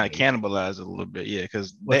 Yeah, kind of cannibalized it a little bit. Yeah,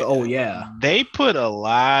 because they put a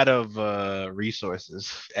lot of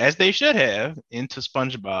resources, as they should have, into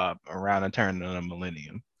SpongeBob around the turn of the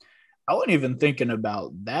millennium. I wasn't even thinking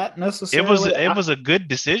about that necessarily. It was a good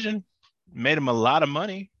decision. Made him a lot of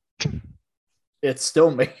money. It's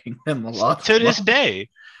still making them a lot to this day.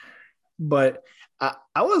 But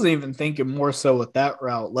I wasn't even thinking more so with that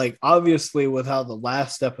route. Like, obviously, with how the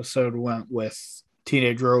last episode went with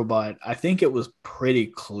Teenage Robot, I think it was pretty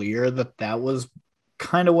clear that was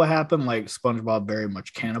kind of what happened. Like, SpongeBob very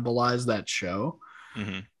much cannibalized that show.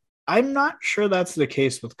 I'm not sure that's the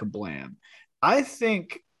case with Kablam. I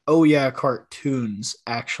think Oh Yeah Cartoons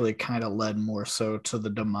actually kind of led more so to the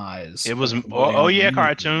demise. It was Oh Yeah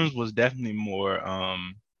Cartoons was definitely more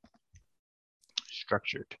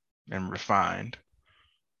structured and refined.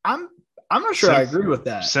 I'm not sure I agree with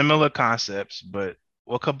that. Similar concepts, but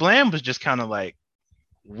Kablam was just kind of like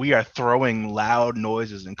we are throwing loud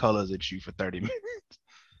noises and colors at you for 30 minutes.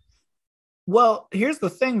 Well, here's the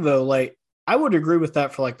thing though, like I would agree with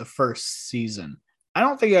that for like the first season. I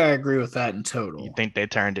don't think I agree with that in You total. think they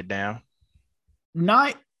turned it down?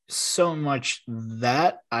 Not so much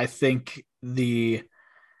that. I think the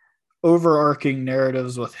overarching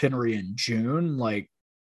narratives with Henry and June, like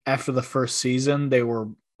after the first season, they were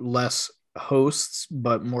less hosts,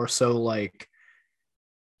 but more so like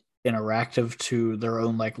interactive to their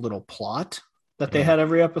own like little plot that they Mm-hmm. had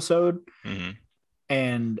every episode. Mm-hmm.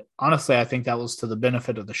 And honestly, I think that was to the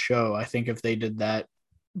benefit of the show. I think if they did that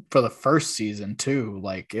for the first season too,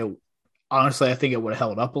 like it honestly, I think it would have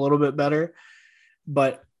held up a little bit better.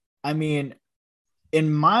 But I mean,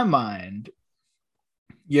 in my mind,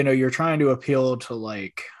 you're trying to appeal to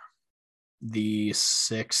like the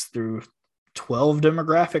 6 through 12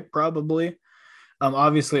 demographic, probably.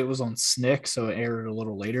 Obviously, it was on SNCC, so it aired a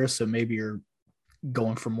little later. So maybe you're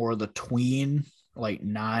going for more of the tween, like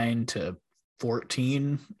 9 to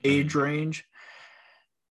 14 age Mm-hmm. range.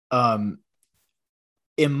 Um,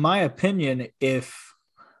 in my opinion, if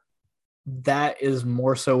that is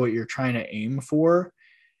more so what you're trying to aim for,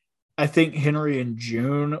 I think Henry and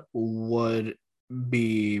June would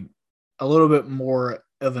be a little bit more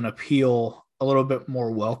of an appeal, a little bit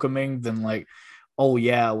more welcoming than like, oh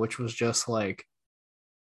yeah, which was just like,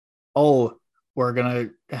 oh, we're gonna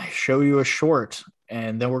show you a short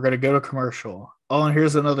and then we're gonna go to commercial. Oh, and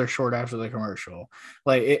here's another short after the commercial.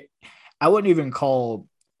 Like it, I wouldn't even call,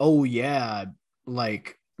 oh yeah,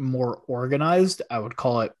 like more organized. I would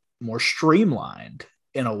call it more streamlined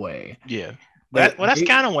in a way. Yeah. Like That's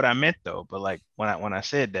kind of what I meant though. But like when I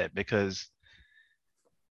said that, because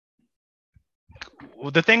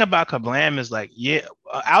the thing about Kablam is like, yeah,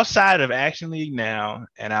 outside of Action League now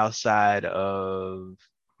and outside of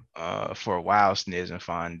for a while Sniz and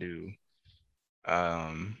Fondue,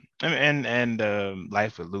 and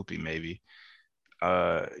Life with Loopy maybe.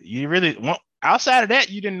 You really want outside of that,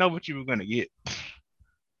 you didn't know what you were gonna get.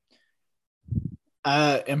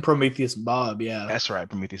 and Prometheus and Bob, yeah. That's right,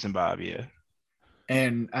 Prometheus and Bob, yeah.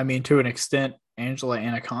 And I mean to an extent Angela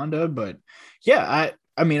Anaconda, but yeah,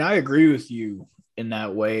 I mean I agree with you in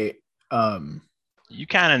that way. You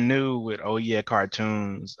kind of knew with Oh Yeah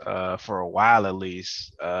cartoons, for a while at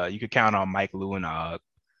least, you could count on Mike Lewinog.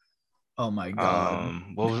 Oh my god.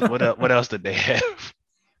 What else did they have?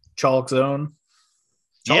 Chalk Zone.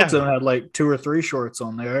 Chalk Yeah, Zone had like 2 or 3 shorts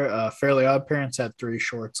on there. Fairly Odd Parents had 3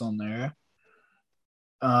 shorts on there.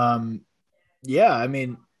 Um, yeah, I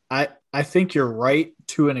mean, I think you're right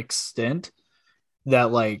to an extent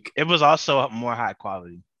that like, it was also more high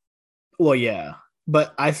quality. well, yeah,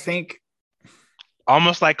 but I think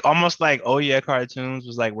Almost like Oh Yeah cartoons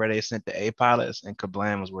was like where they sent the A pilots, and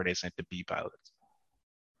Kablam was where they sent the B pilots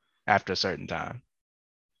after a certain time.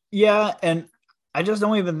 yeah, and I just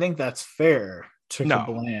don't even think that's fair to No,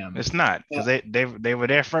 Kablam. it's not because Yeah, they were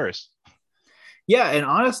there first. yeah, and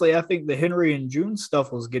honestly, I think the Henry and June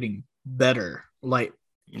stuff was getting better. Like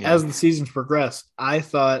Yeah, as the seasons progressed, I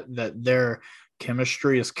thought that their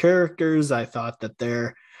chemistry as characters, I thought that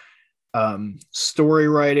their story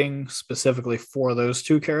writing specifically for those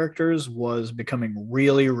 2 characters was becoming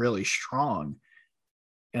really, really strong.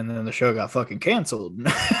 And then the show got fucking canceled,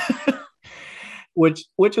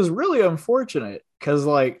 which is really unfortunate because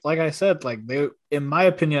like I said, like they, in my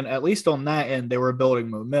opinion, at least on that end, they were building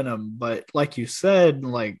momentum. But like you said,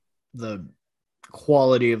 like the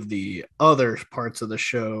quality of the other parts of the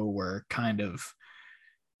show were kind of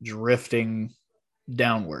drifting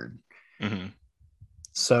downward. hmm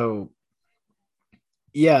So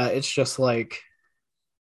yeah, it's just like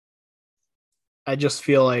I just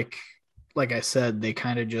feel like I said, they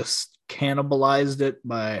kind of just cannibalized it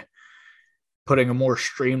by putting a more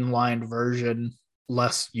streamlined version,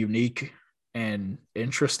 less unique and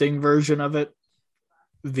interesting version of it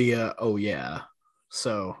via oh yeah.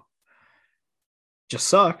 So just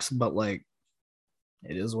sucks, but like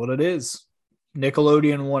it is what it is.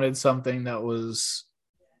 Nickelodeon wanted something that was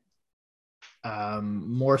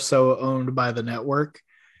more so owned by the network,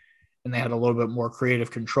 and they had a little bit more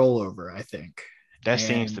creative control over, I think. that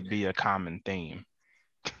seems to And be a common theme.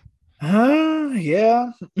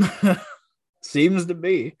 yeah, seems to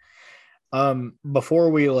be. Before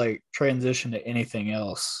we like transition to anything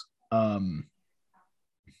else, the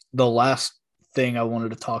last thing I wanted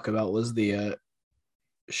to talk about was the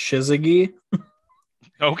Shizagi.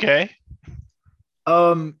 Okay,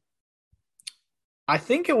 Um, I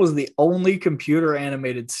think it was the only computer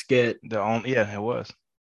animated skit the only yeah it was.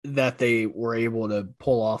 that they were able to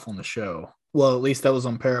pull off on the show. Well, at least that was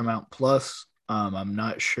on Paramount Plus. I'm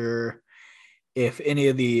not sure if any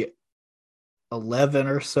of the 11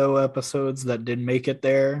 or so episodes that did make it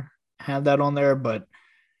there had that on there, but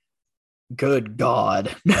good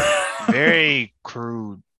God. Very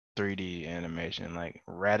crude 3D animation, like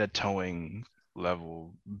ratatouille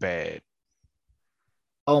level bad.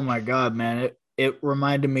 Oh my God, man. It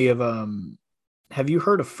reminded me of have you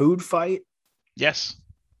heard of Food Fight? Yes.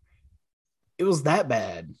 It was that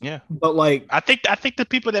bad. Yeah. But like, I think the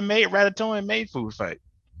people that made Ratatouille made Food Fight.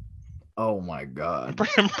 oh my God.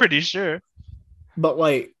 I'm pretty sure. But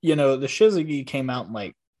like, the Shizigi came out in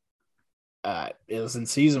like it was in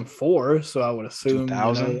season 4, so I would assume,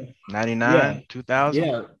 2000, yeah, 2000.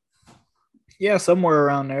 yeah, yeah, somewhere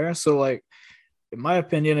around there. So like, in my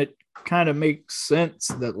opinion, it kind of makes sense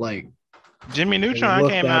that like Jimmy they Neutron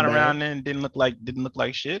look came that out bad. around then and didn't look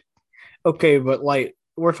like shit. Okay, but like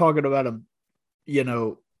we're talking about you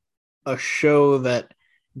know, a show that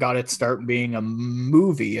got its start being a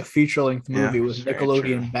movie, a feature length Yeah, movie it's with very true.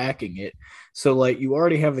 Nickelodeon backing it. So like you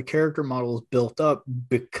already have the character models built up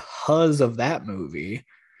because of that movie,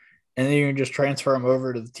 and then you can just transfer them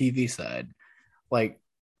over to the TV side. Like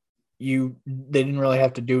they didn't really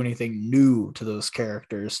have to do anything new to those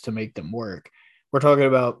characters to make them work. We're talking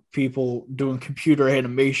about people doing computer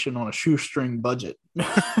animation on a shoestring budget.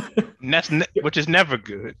 And which is never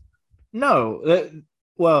good. No,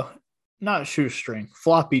 well, not shoestring,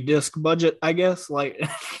 floppy disk budget, I guess. Like,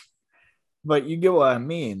 but you get what I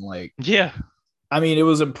mean. Like, Yeah. I mean, it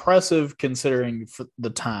was impressive considering for the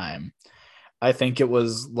time. I think it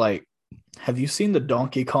was like, have you seen the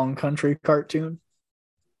Donkey Kong Country cartoon?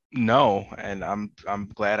 No, and I'm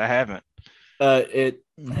glad I haven't. It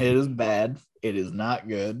is bad. It is not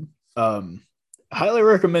good. Highly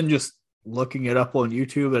recommend just looking it up on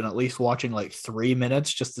YouTube and at least watching like 3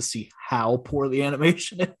 minutes just to see how poor the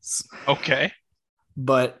animation is. Okay.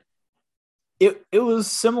 But it was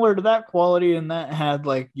similar to that quality, and that had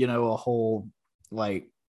like a whole like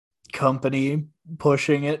company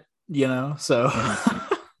pushing it. So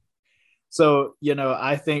Mhm. so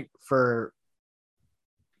I think for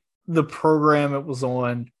the program it was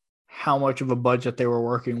on, how much of a budget they were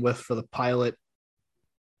working with for the pilot,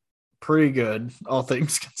 pretty good, all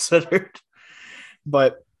things considered.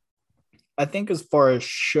 But I think as far as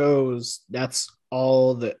shows, that's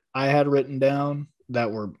all that I had written down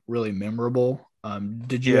that were really memorable.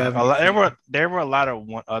 Did you Yeah, have a lot, there were anything? there were a lot of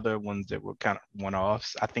other ones that were kind of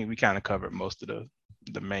one-offs. I think we kind of covered most of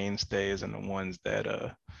the mainstays and the ones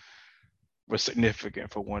that were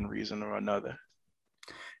significant for one reason or another.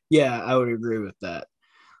 Yeah, I would agree with that.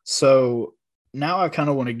 So now I kind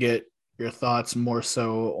of want to get your thoughts more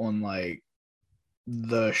so on like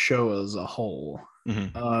the show as a whole. Hmm.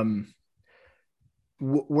 Um,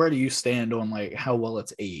 where do you stand on like how well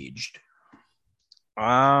it's aged?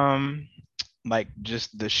 Um, like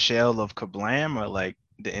just the shell of Kablam or like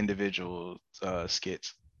the individual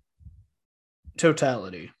skits.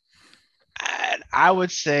 Totality. I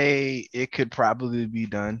would say it could probably be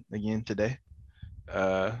done again today.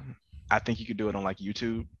 Uh, I think you could do it on like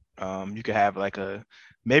YouTube. You could have like a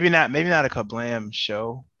maybe not a Kablam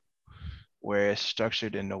show where it's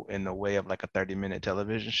structured in the way of like a 30-minute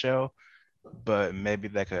television show, but maybe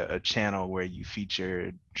like a channel where you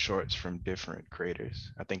feature shorts from different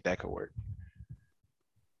creators. I think that could work.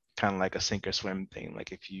 Kind of like a sink or swim thing.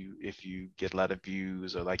 Like if you get a lot of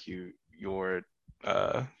views or like your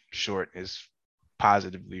short is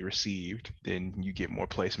positively received, then you get more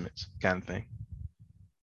placements, kind of thing.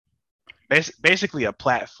 Basically a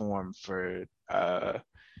platform for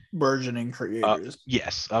Burgeoning creators.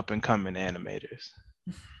 yes, up and coming animators.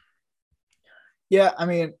 Yeah, I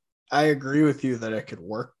mean, I agree with you that it could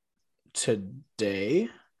work today,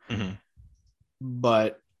 Hmm.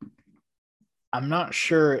 but I'm not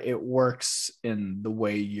sure it works in the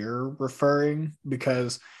way you're referring,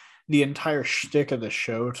 because the entire shtick of the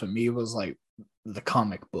show to me was like the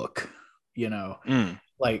comic book, you know, Mm.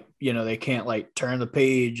 like, they can't like turn the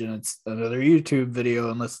page and it's another YouTube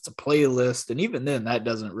video unless it's a playlist. And even then, that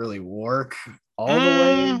doesn't really work all the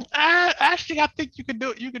way. I think you could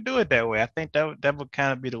do it. You could do it that way. I think that would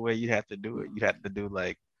kind of be the way you have to do it. You have to do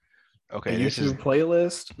like, A okay, this is YouTube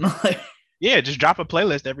playlist. yeah, just drop a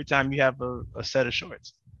playlist every time you have a set of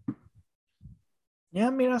shorts. Yeah,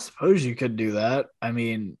 I mean, I suppose you could do that. I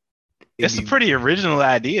mean, it'd It's a be pretty original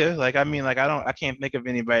idea. Like, I mean, like I can't think of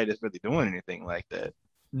anybody that's really doing anything like that.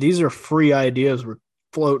 these are free ideas we're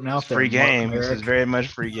floating It's out there, free Mark game. This is Merrick. very much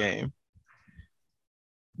free game.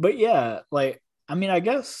 But yeah, like, I mean, I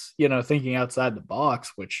guess, thinking outside the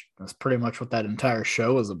box, which is pretty much what that entire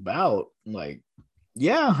show is about. Like,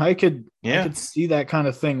 yeah, I Yeah. could see that kind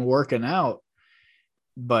of thing working out.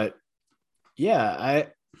 But yeah,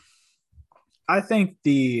 I think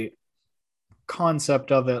the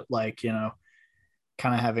concept of it, like,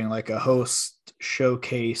 kind of having like a host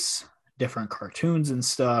showcase different cartoons and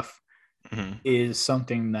stuff, Mm-hmm. is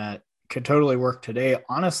something that could totally work today.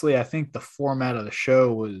 Honestly, I think the format of the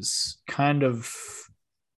show was kind of,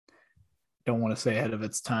 don't want to say ahead of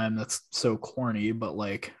its time. That's so corny, but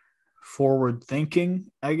like forward thinking,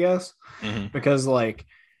 I guess, Mm-hmm. because like,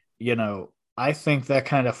 I think that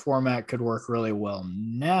kind of format could work really well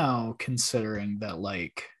now, considering that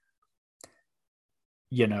like,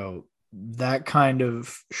 you know, that kind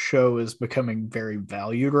of show is becoming very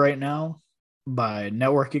valued right now by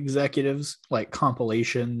network executives, like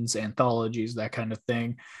compilations, anthologies, that kind of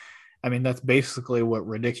thing. I mean, that's basically what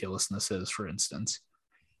ridiculousness is, for instance,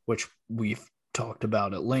 which we've talked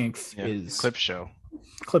about at length, Yeah. is Clip show.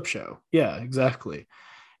 clip show. Yeah, exactly.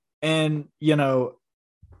 And,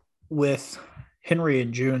 with Henry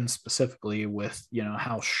and June specifically, with,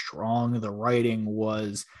 how strong the writing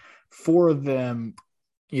was for them,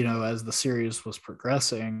 as the series was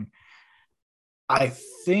progressing, I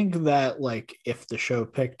think that like if the show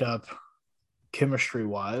picked up chemistry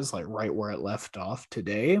wise, like right where it left off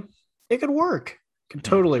today, it could work. It could Mm-hmm.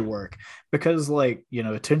 totally work, because like,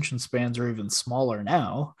 attention spans are even smaller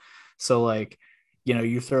now. So like,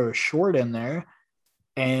 you throw a short in there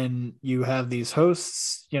and you have these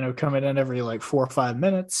hosts, coming in every like 4 or 5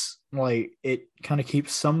 minutes, like it kind of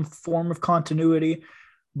keeps some form of continuity,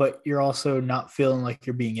 but you're also not feeling like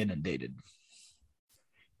you're being inundated,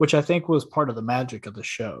 which I think was part of the magic of the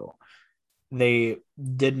show. They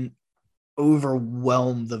didn't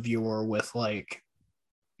overwhelm the viewer with like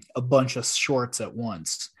a bunch of shorts at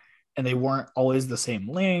once, and they weren't always the same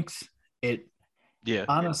length. It Yeah.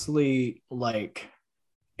 honestly, like,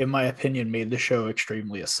 in my opinion, made the show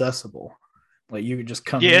extremely accessible. Like you could just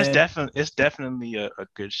come Yeah, in. it's definitely a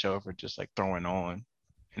good show for just like throwing on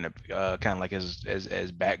and kind of like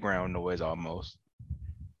as background noise almost.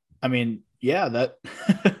 I mean, yeah, that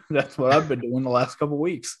that's what I've been doing the last couple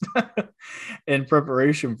weeks in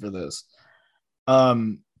preparation for this.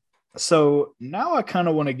 Um, so now I kind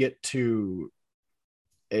of want to get to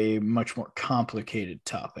a much more complicated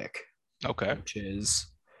topic, Okay. which is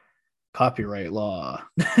copyright law.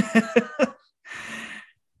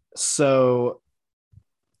 So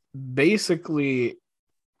basically,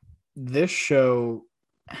 this show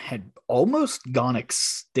had almost gone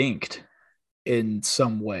extinct in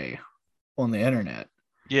some way on the internet.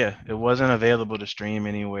 Yeah, it wasn't available to stream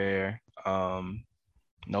anywhere.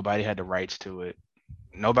 Nobody had the rights to it.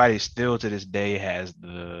 Nobody still to this day has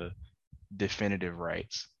the definitive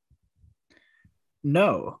rights.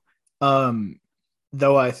 No. Um,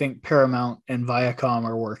 though I think Paramount and Viacom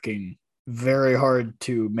are working very hard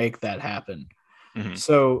to make that happen. Hmm.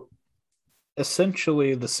 So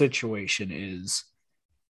essentially, the situation is,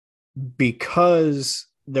 because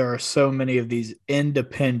there are so many of these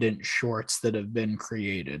independent shorts that have been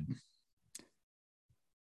created,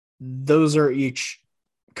 those are each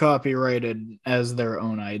copyrighted as their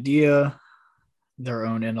own idea, their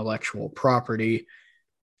own intellectual property,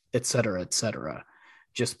 etc., etc.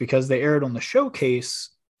 Just because they aired on the showcase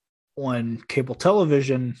on cable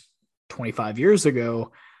television 25 years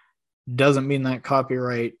ago doesn't mean that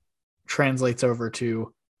copyright translates over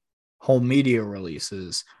to home media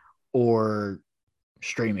releases or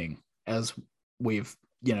streaming, as we've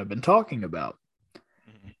been talking about.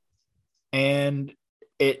 Hmm. And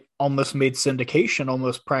it almost made syndication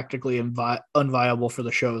almost practically unviable for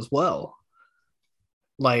the show as well.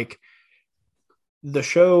 Like, the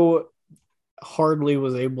show hardly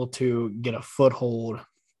was able to get a foothold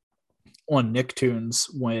on Nicktoons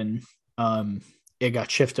when it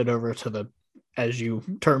got shifted over to the, as you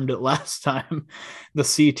termed it last time, the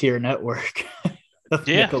C tier network of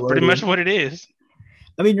Yeah, pretty much Nickelodeon. what it is.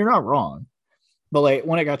 I mean, you're not wrong, but like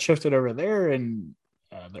when it got shifted over there in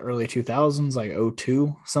the early 2000s, like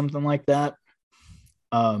 '02, something like that.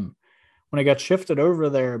 Um, when it got shifted over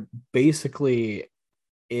there, basically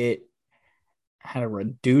it had a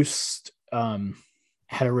reduced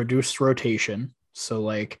rotation. So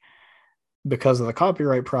like, because of the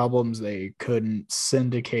copyright problems, they couldn't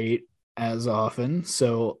syndicate as often.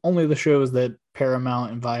 So only the shows that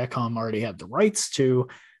Paramount and Viacom already had the rights to,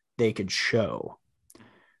 they could show.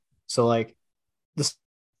 So like the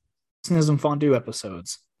Snism Fondue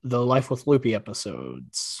episodes, the Life with Loopy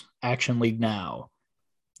episodes, Action League Now,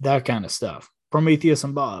 that kind of stuff. Prometheus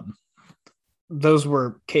and Bob, those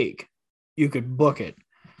were cake. You could book it.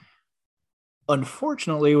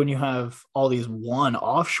 Unfortunately, when you have all these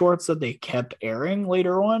one-off shorts that they kept airing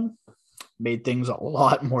later on, made things a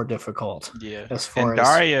lot more difficult Yeah. as And far as,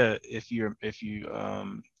 Daria, if you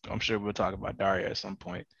I'm sure we'll talk about Daria at some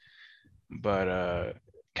point. But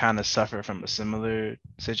kind of suffer from a similar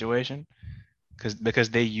situation because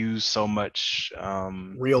they use so much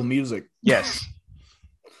Real music. yes.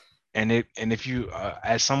 And if you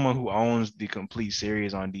as someone who owns the complete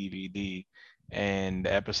series on DVD and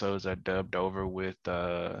the episodes are dubbed over with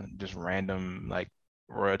just random like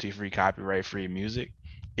royalty free, copyright free music,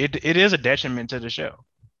 it is a detriment to the show.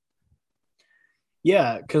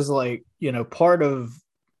 Yeah, because like, part of,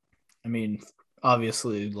 I mean,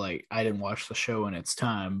 obviously, like, I didn't watch the show in its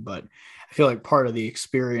time, but I feel like part of the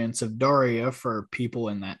experience of Daria for people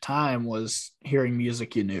in that time was hearing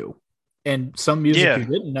music you knew and some music you Yeah,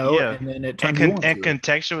 didn't know, yeah. and then it turned you on And to it.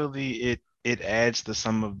 contextually it adds to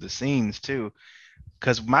some of the scenes too.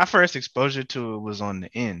 Because my first exposure to it was on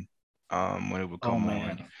the end, when it would Oh come on.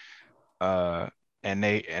 man, Uh and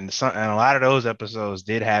a lot of those episodes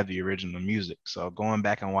did have the original music. So going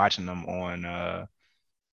back and watching them on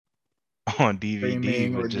on DVD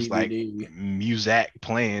streaming or with just like DVD. music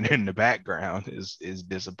playing in the background is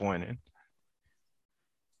disappointing.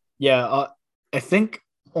 Yeah, I think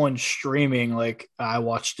on streaming, like I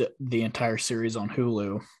watched the entire series on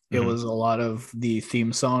Hulu. It Hmm. was a lot of the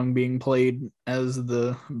theme song being played as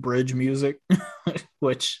the bridge music,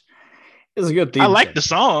 which is a good I theme like song. the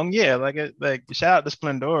song, yeah, like shout out to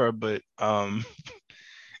Splendora, but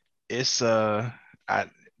it's I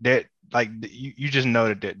that like you just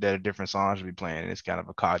know that a different song should be playing. It's kind of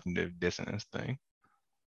a cognitive dissonance thing.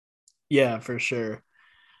 Yeah, for sure.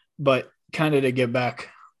 But kind of to get back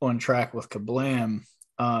on track with Kablam,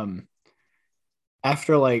 um,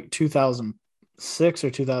 after like 2006 or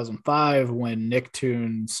 2005, when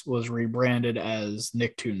Nicktoons was rebranded as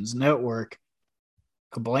Nicktoons Network,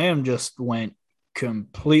 Kablam just went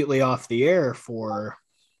completely off the air for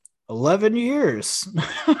 11 years,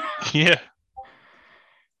 Yeah,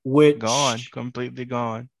 gone, which, completely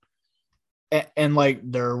gone. and like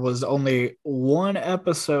there was only one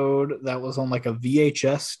episode that was on like a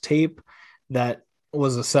VHS tape that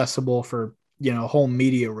was accessible for, home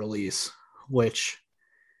media release, which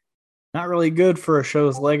not really good for a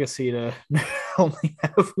show's legacy to only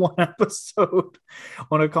have one episode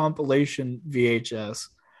on a compilation VHS.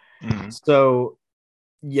 Mhm. So,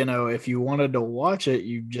 if you wanted to watch it,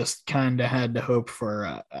 you just kind of had to hope for,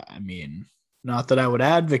 I mean, not that I would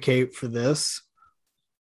advocate for this,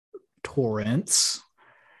 torrents,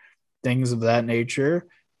 things of that nature,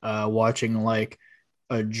 watching like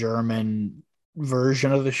a German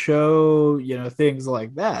version of the show, things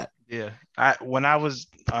like that. Yeah. I when I was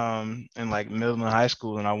in like middle and high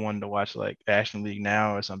school and I wanted to watch like Action League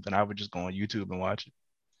Now or something, I would just go on YouTube and watch it.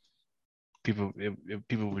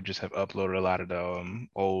 People would just have uploaded a lot of the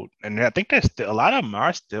old, and I think there's still a lot of them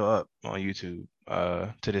are still up on YouTube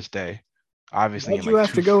to this day. Obviously Why'd in you like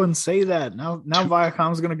have to go and say that? Now two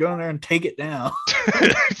Viacom's gonna go in there and take it down.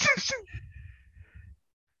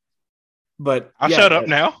 But I'll yeah, shut up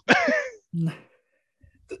now.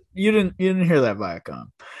 you didn't hear that, Viacom.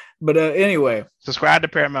 But anyway, Subscribe to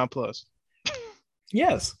Paramount Plus.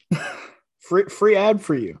 yes, free ad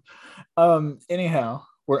for you. Anyhow,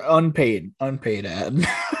 we're unpaid ad.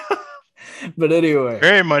 But anyway,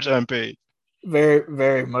 Very much unpaid. very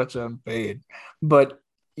very much unpaid. But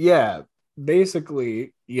yeah,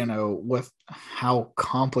 basically, with how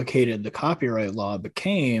complicated the copyright law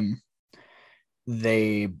became,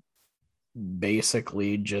 they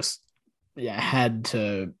basically just, yeah, had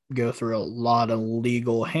to go through a lot of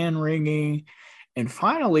legal hand wringing. And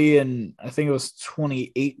finally, in I think it was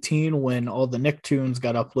 2018, when all the Nicktoons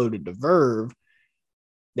got uploaded to Verve,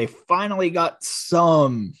 they finally got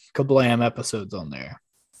some Kablam episodes on there,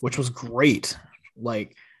 which was great.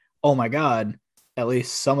 Like, oh my God, at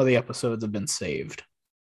least some of the episodes have been saved.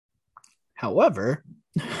 However,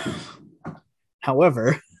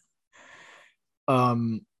 however,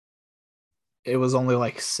 um, it was only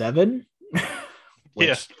like seven, Yeah.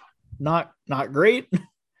 which not great.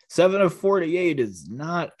 7 of 48 is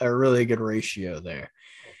not a really good ratio there.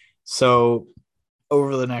 So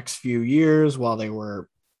over the next few years, while they were,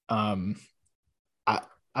 um, I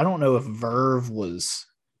I don't know if Verve was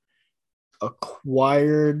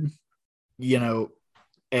acquired, you know,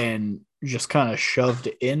 and just kind of shoved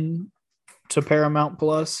in to Paramount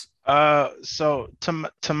Plus. So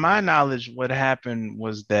to my knowledge, what happened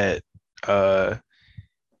was that uh,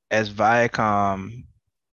 as Viacom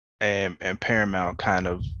and Paramount kind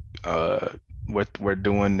of we're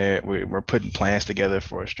doing we're putting plans together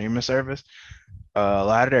for a streaming service. A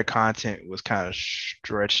lot of their content was kind of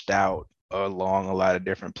stretched out along a lot of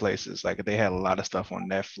different places. Like they had a lot of stuff on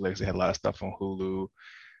Netflix, they had a lot of stuff on Hulu,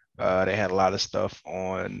 they had a lot of stuff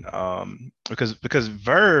on because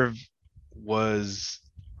Verve was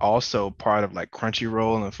also part of like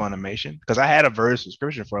Crunchyroll and Funimation because I had a Verve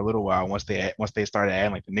subscription for a little while once they started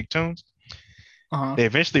adding like the Nicktoons. Uh-huh. They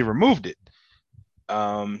eventually removed it.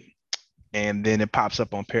 Um, and then it pops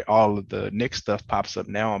up on all of the Nick stuff pops up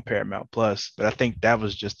now on Paramount Plus. But I think that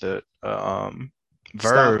was just Verve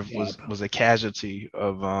Stopgap. was a casualty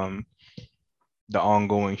of the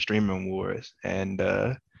ongoing streaming wars and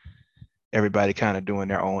everybody kind of doing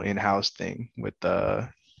their own in-house thing with their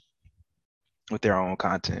own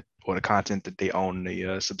content or the content that they own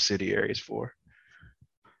the subsidiaries for.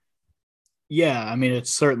 Yeah, I mean, it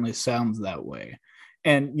certainly sounds that way.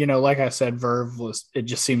 And, like I said, it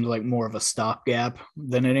just seems like more of a stopgap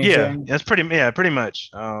than Yeah, anything. that's pretty much.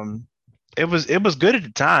 It was good at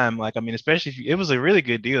the time. Like I mean, especially if it was a really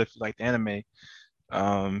good deal if you like the anime.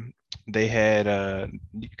 Um, they had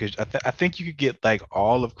because I think you could get like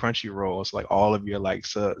all of Crunchyroll, so like all of your like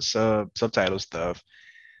subtitle stuff,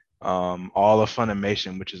 all of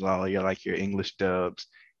Funimation, which is all your like your English dubs,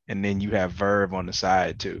 and then you have Verve on the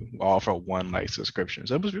side too, all for one like subscription.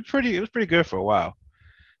 So it was pretty good for a while.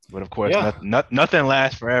 But of course, Yeah. nothing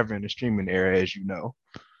lasts forever in the streaming era, as you know.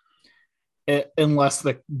 Unless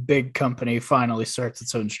the big company finally starts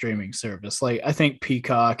its own streaming service. Like, I think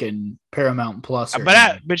Peacock and Paramount Plus are in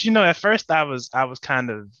the. But you know, at first I was kind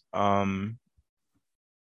of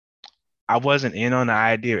I wasn't in on the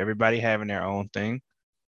idea of everybody having their own thing,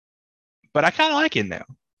 but I kind of like it now.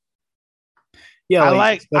 Yeah,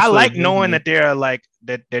 like, I especially like with knowing that Disney. there are like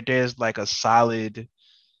that there's like a solid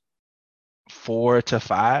 4 to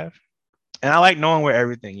 5, and I like knowing where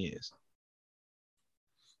everything is.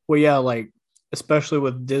 Well, yeah, like, especially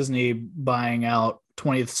with Disney buying out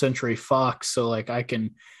 20th Century Fox, so like I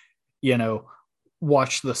can, you know,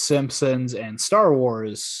 watch The Simpsons and Star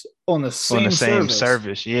Wars on the On the same same service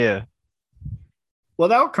service. Yeah.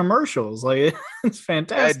 without commercials. Like, it's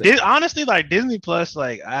fantastic. Honestly, like Disney Plus,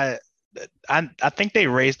 like I think they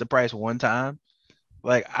raised the price one time.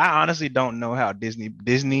 Like I honestly don't know how Disney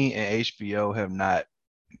and HBO have not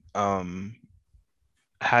um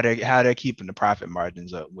how they're keeping the profit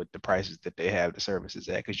margins up with the prices that they have the services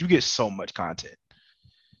at because you get so much content.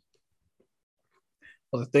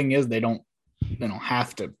 Well, the thing is, they don't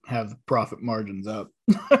have to have the profit margins up.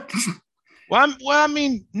 Well, I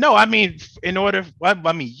mean, no, I mean, in order, well,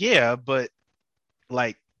 I mean, yeah, but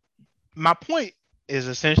like, my point is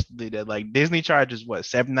essentially that like Disney charges what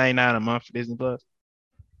 $7.99 a month for Disney Plus.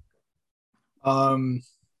 um,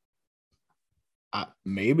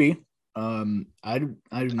 maybe. I do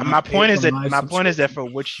not pay for my My point is that subscription. for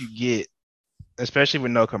what you get, especially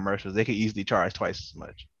with no commercials, they could easily charge twice as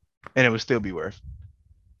much, and it would still be worth.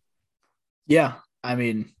 Yeah, I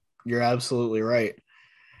mean, you're absolutely right.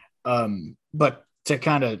 But to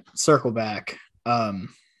kind of circle back,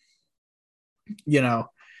 you know,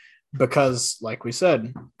 because like we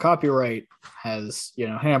said, copyright has,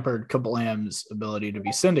 hampered Kablam's ability to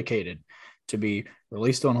be syndicated, to be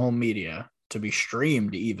released on home media, to be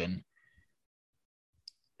streamed even.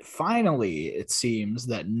 Finally, it seems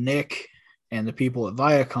that Nick and the people at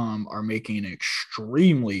Viacom are making an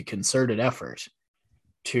extremely concerted effort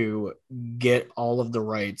to get all of the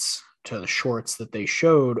rights to the shorts that they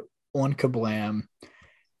showed on Kablam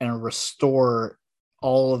and restore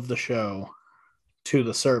all of the show to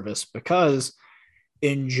the service, because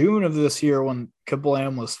in June of this year, when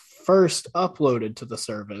Kablam was first uploaded to the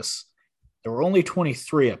service, there were only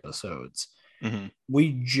 23 episodes. Mm-hmm.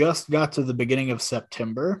 We just got to the beginning of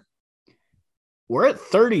September. We're at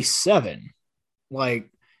 37.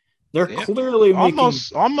 Like, they're Yeah, clearly making.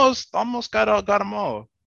 almost got them all.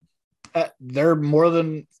 They're more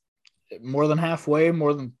than halfway,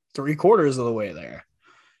 more than three-quarters of the way there.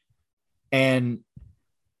 And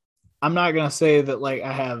I'm not going to say that like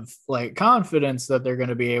I have like confidence that they're going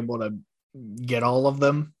to be able to get all of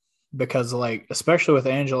them, because like, especially with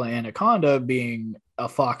Angela Anaconda being a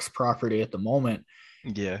Fox property at the moment,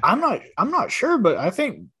 Yeah, I'm not sure, but I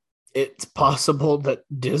think it's possible that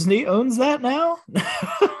Disney owns that now.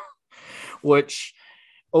 Which,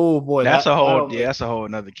 oh boy, that's a whole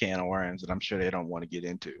another can of worms that I'm sure they don't want to get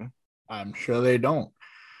into. I'm sure they don't.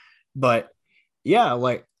 But yeah,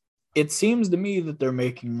 like, it seems to me that they're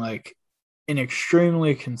making like an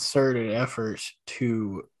extremely concerted effort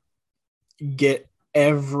to get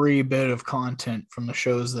every bit of content from the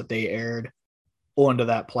shows that they aired onto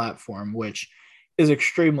that platform, which is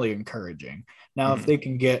extremely encouraging. Now, if Mm-hmm. they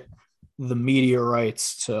can get the media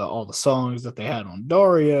rights to all the songs that they had on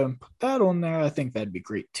Daria and put that on there, I think that'd be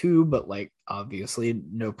great too. But like, obviously,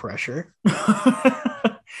 no pressure.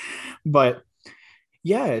 But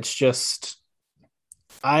yeah, it's just,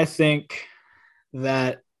 I think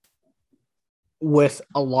that with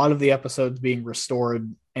a lot of the episodes being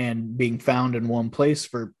restored and being found in one place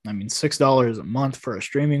for, I mean, $6 a month for a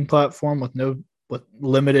streaming platform with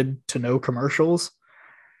limited to no commercials.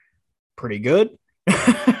 Pretty good.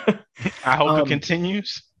 I hope it um,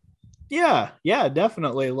 continues. yeah,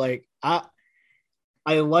 definitely. Like I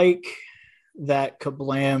like that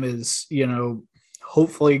Kablam is,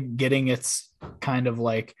 hopefully getting its kind of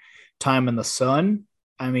like time in the sun.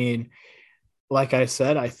 I mean, like I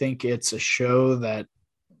said, I think it's a show that,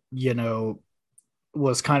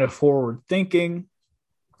 was kind of forward thinking,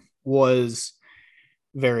 was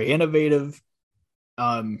very innovative,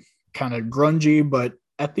 kind of grungy, but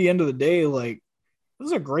at the end of the day, like, it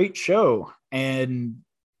was a great show. And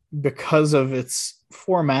because of its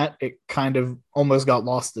format, it kind of almost got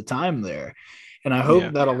lost to time there. And I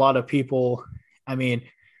hope that a lot of people, I mean,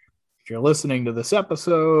 if you're listening to this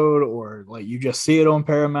episode or like you just see it on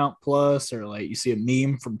Paramount Plus or like you see a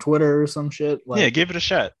meme from Twitter or some shit, Yeah, like, give it a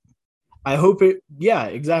shot. I hope it, yeah,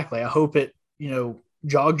 exactly. I hope it,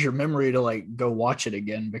 jogs your memory to like go watch it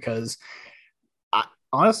again because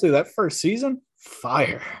honestly, that first season,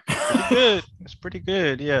 fire. Pretty good. It's pretty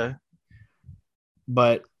good. Yeah.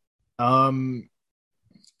 But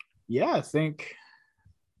yeah, I think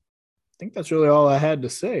that's really all I had to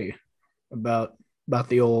say about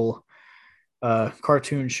the old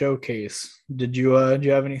cartoon showcase. Did you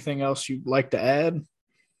have anything else you'd like to add?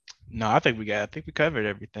 No, I think we covered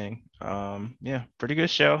everything. Yeah, pretty good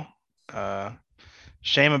show. Uh,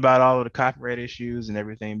 shame about all of the copyright issues and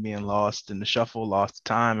everything being lost in the shuffle, lost to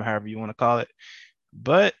time, however you want to call it.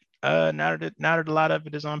 But now that a lot of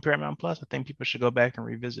it is on Paramount Plus, I think people should go back and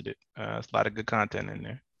revisit it. There's a lot of good content in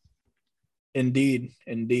there. Indeed,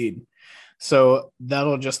 indeed. So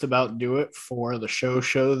that'll just about do it for the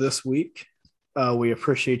show this week. We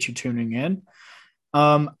appreciate you tuning in.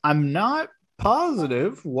 I'm not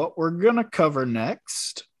positive what we're gonna cover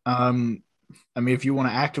next. I mean, if you want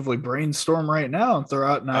to actively brainstorm right now and throw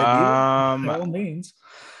out an idea, by all means.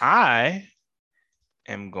 I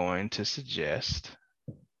am going to suggest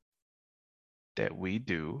that we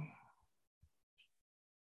do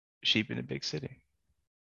Sheep in the Big City.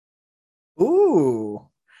 Ooh,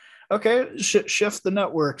 okay. Shift the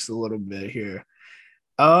networks a little bit here.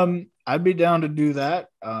 I'd be down to do that.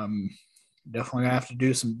 Definitely gonna have to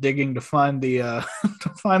do some digging to find the to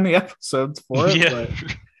find the episodes for it. Yeah.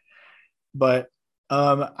 But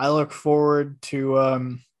I look forward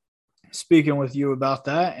to speaking with you about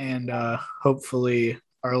that, and hopefully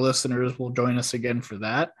our listeners will join us again for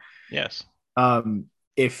that. Yes.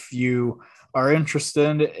 If you are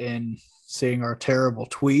interested in seeing our terrible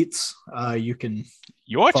tweets, you can.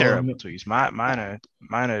 Your terrible tweets.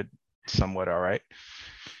 Mine are somewhat all right.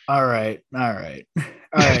 All right.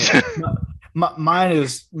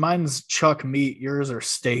 Mine's Chuck Meat. Yours are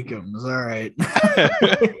Steakums. All right.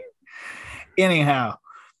 Anyhow,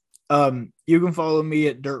 you can follow me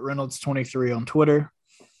at Dirt Reynolds 23 on Twitter.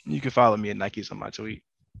 You can follow me at Nike's on my tweet.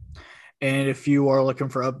 And if you are looking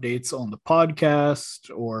for updates on the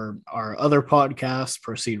podcast or our other podcasts,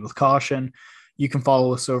 proceed with caution. You can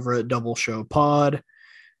follow us over at Double Show Pod.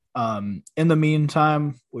 In the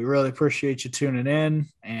meantime, we really appreciate you tuning in.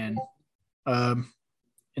 And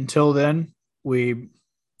until then, we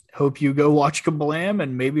hope you go watch Kablam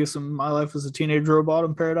and maybe some My Life as a Teenage Robot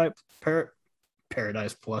on Paradise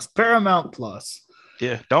Plus, Paramount Plus.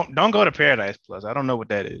 Yeah, don't go to Paradise Plus. I don't know what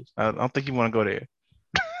that is. I don't think you want to go there.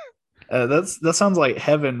 That sounds like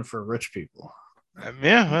heaven for rich people.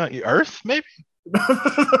 Yeah, well, Earth maybe. All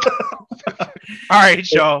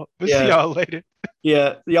right, y'all. We'll see y'all later.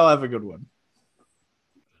 Yeah, y'all have a good one.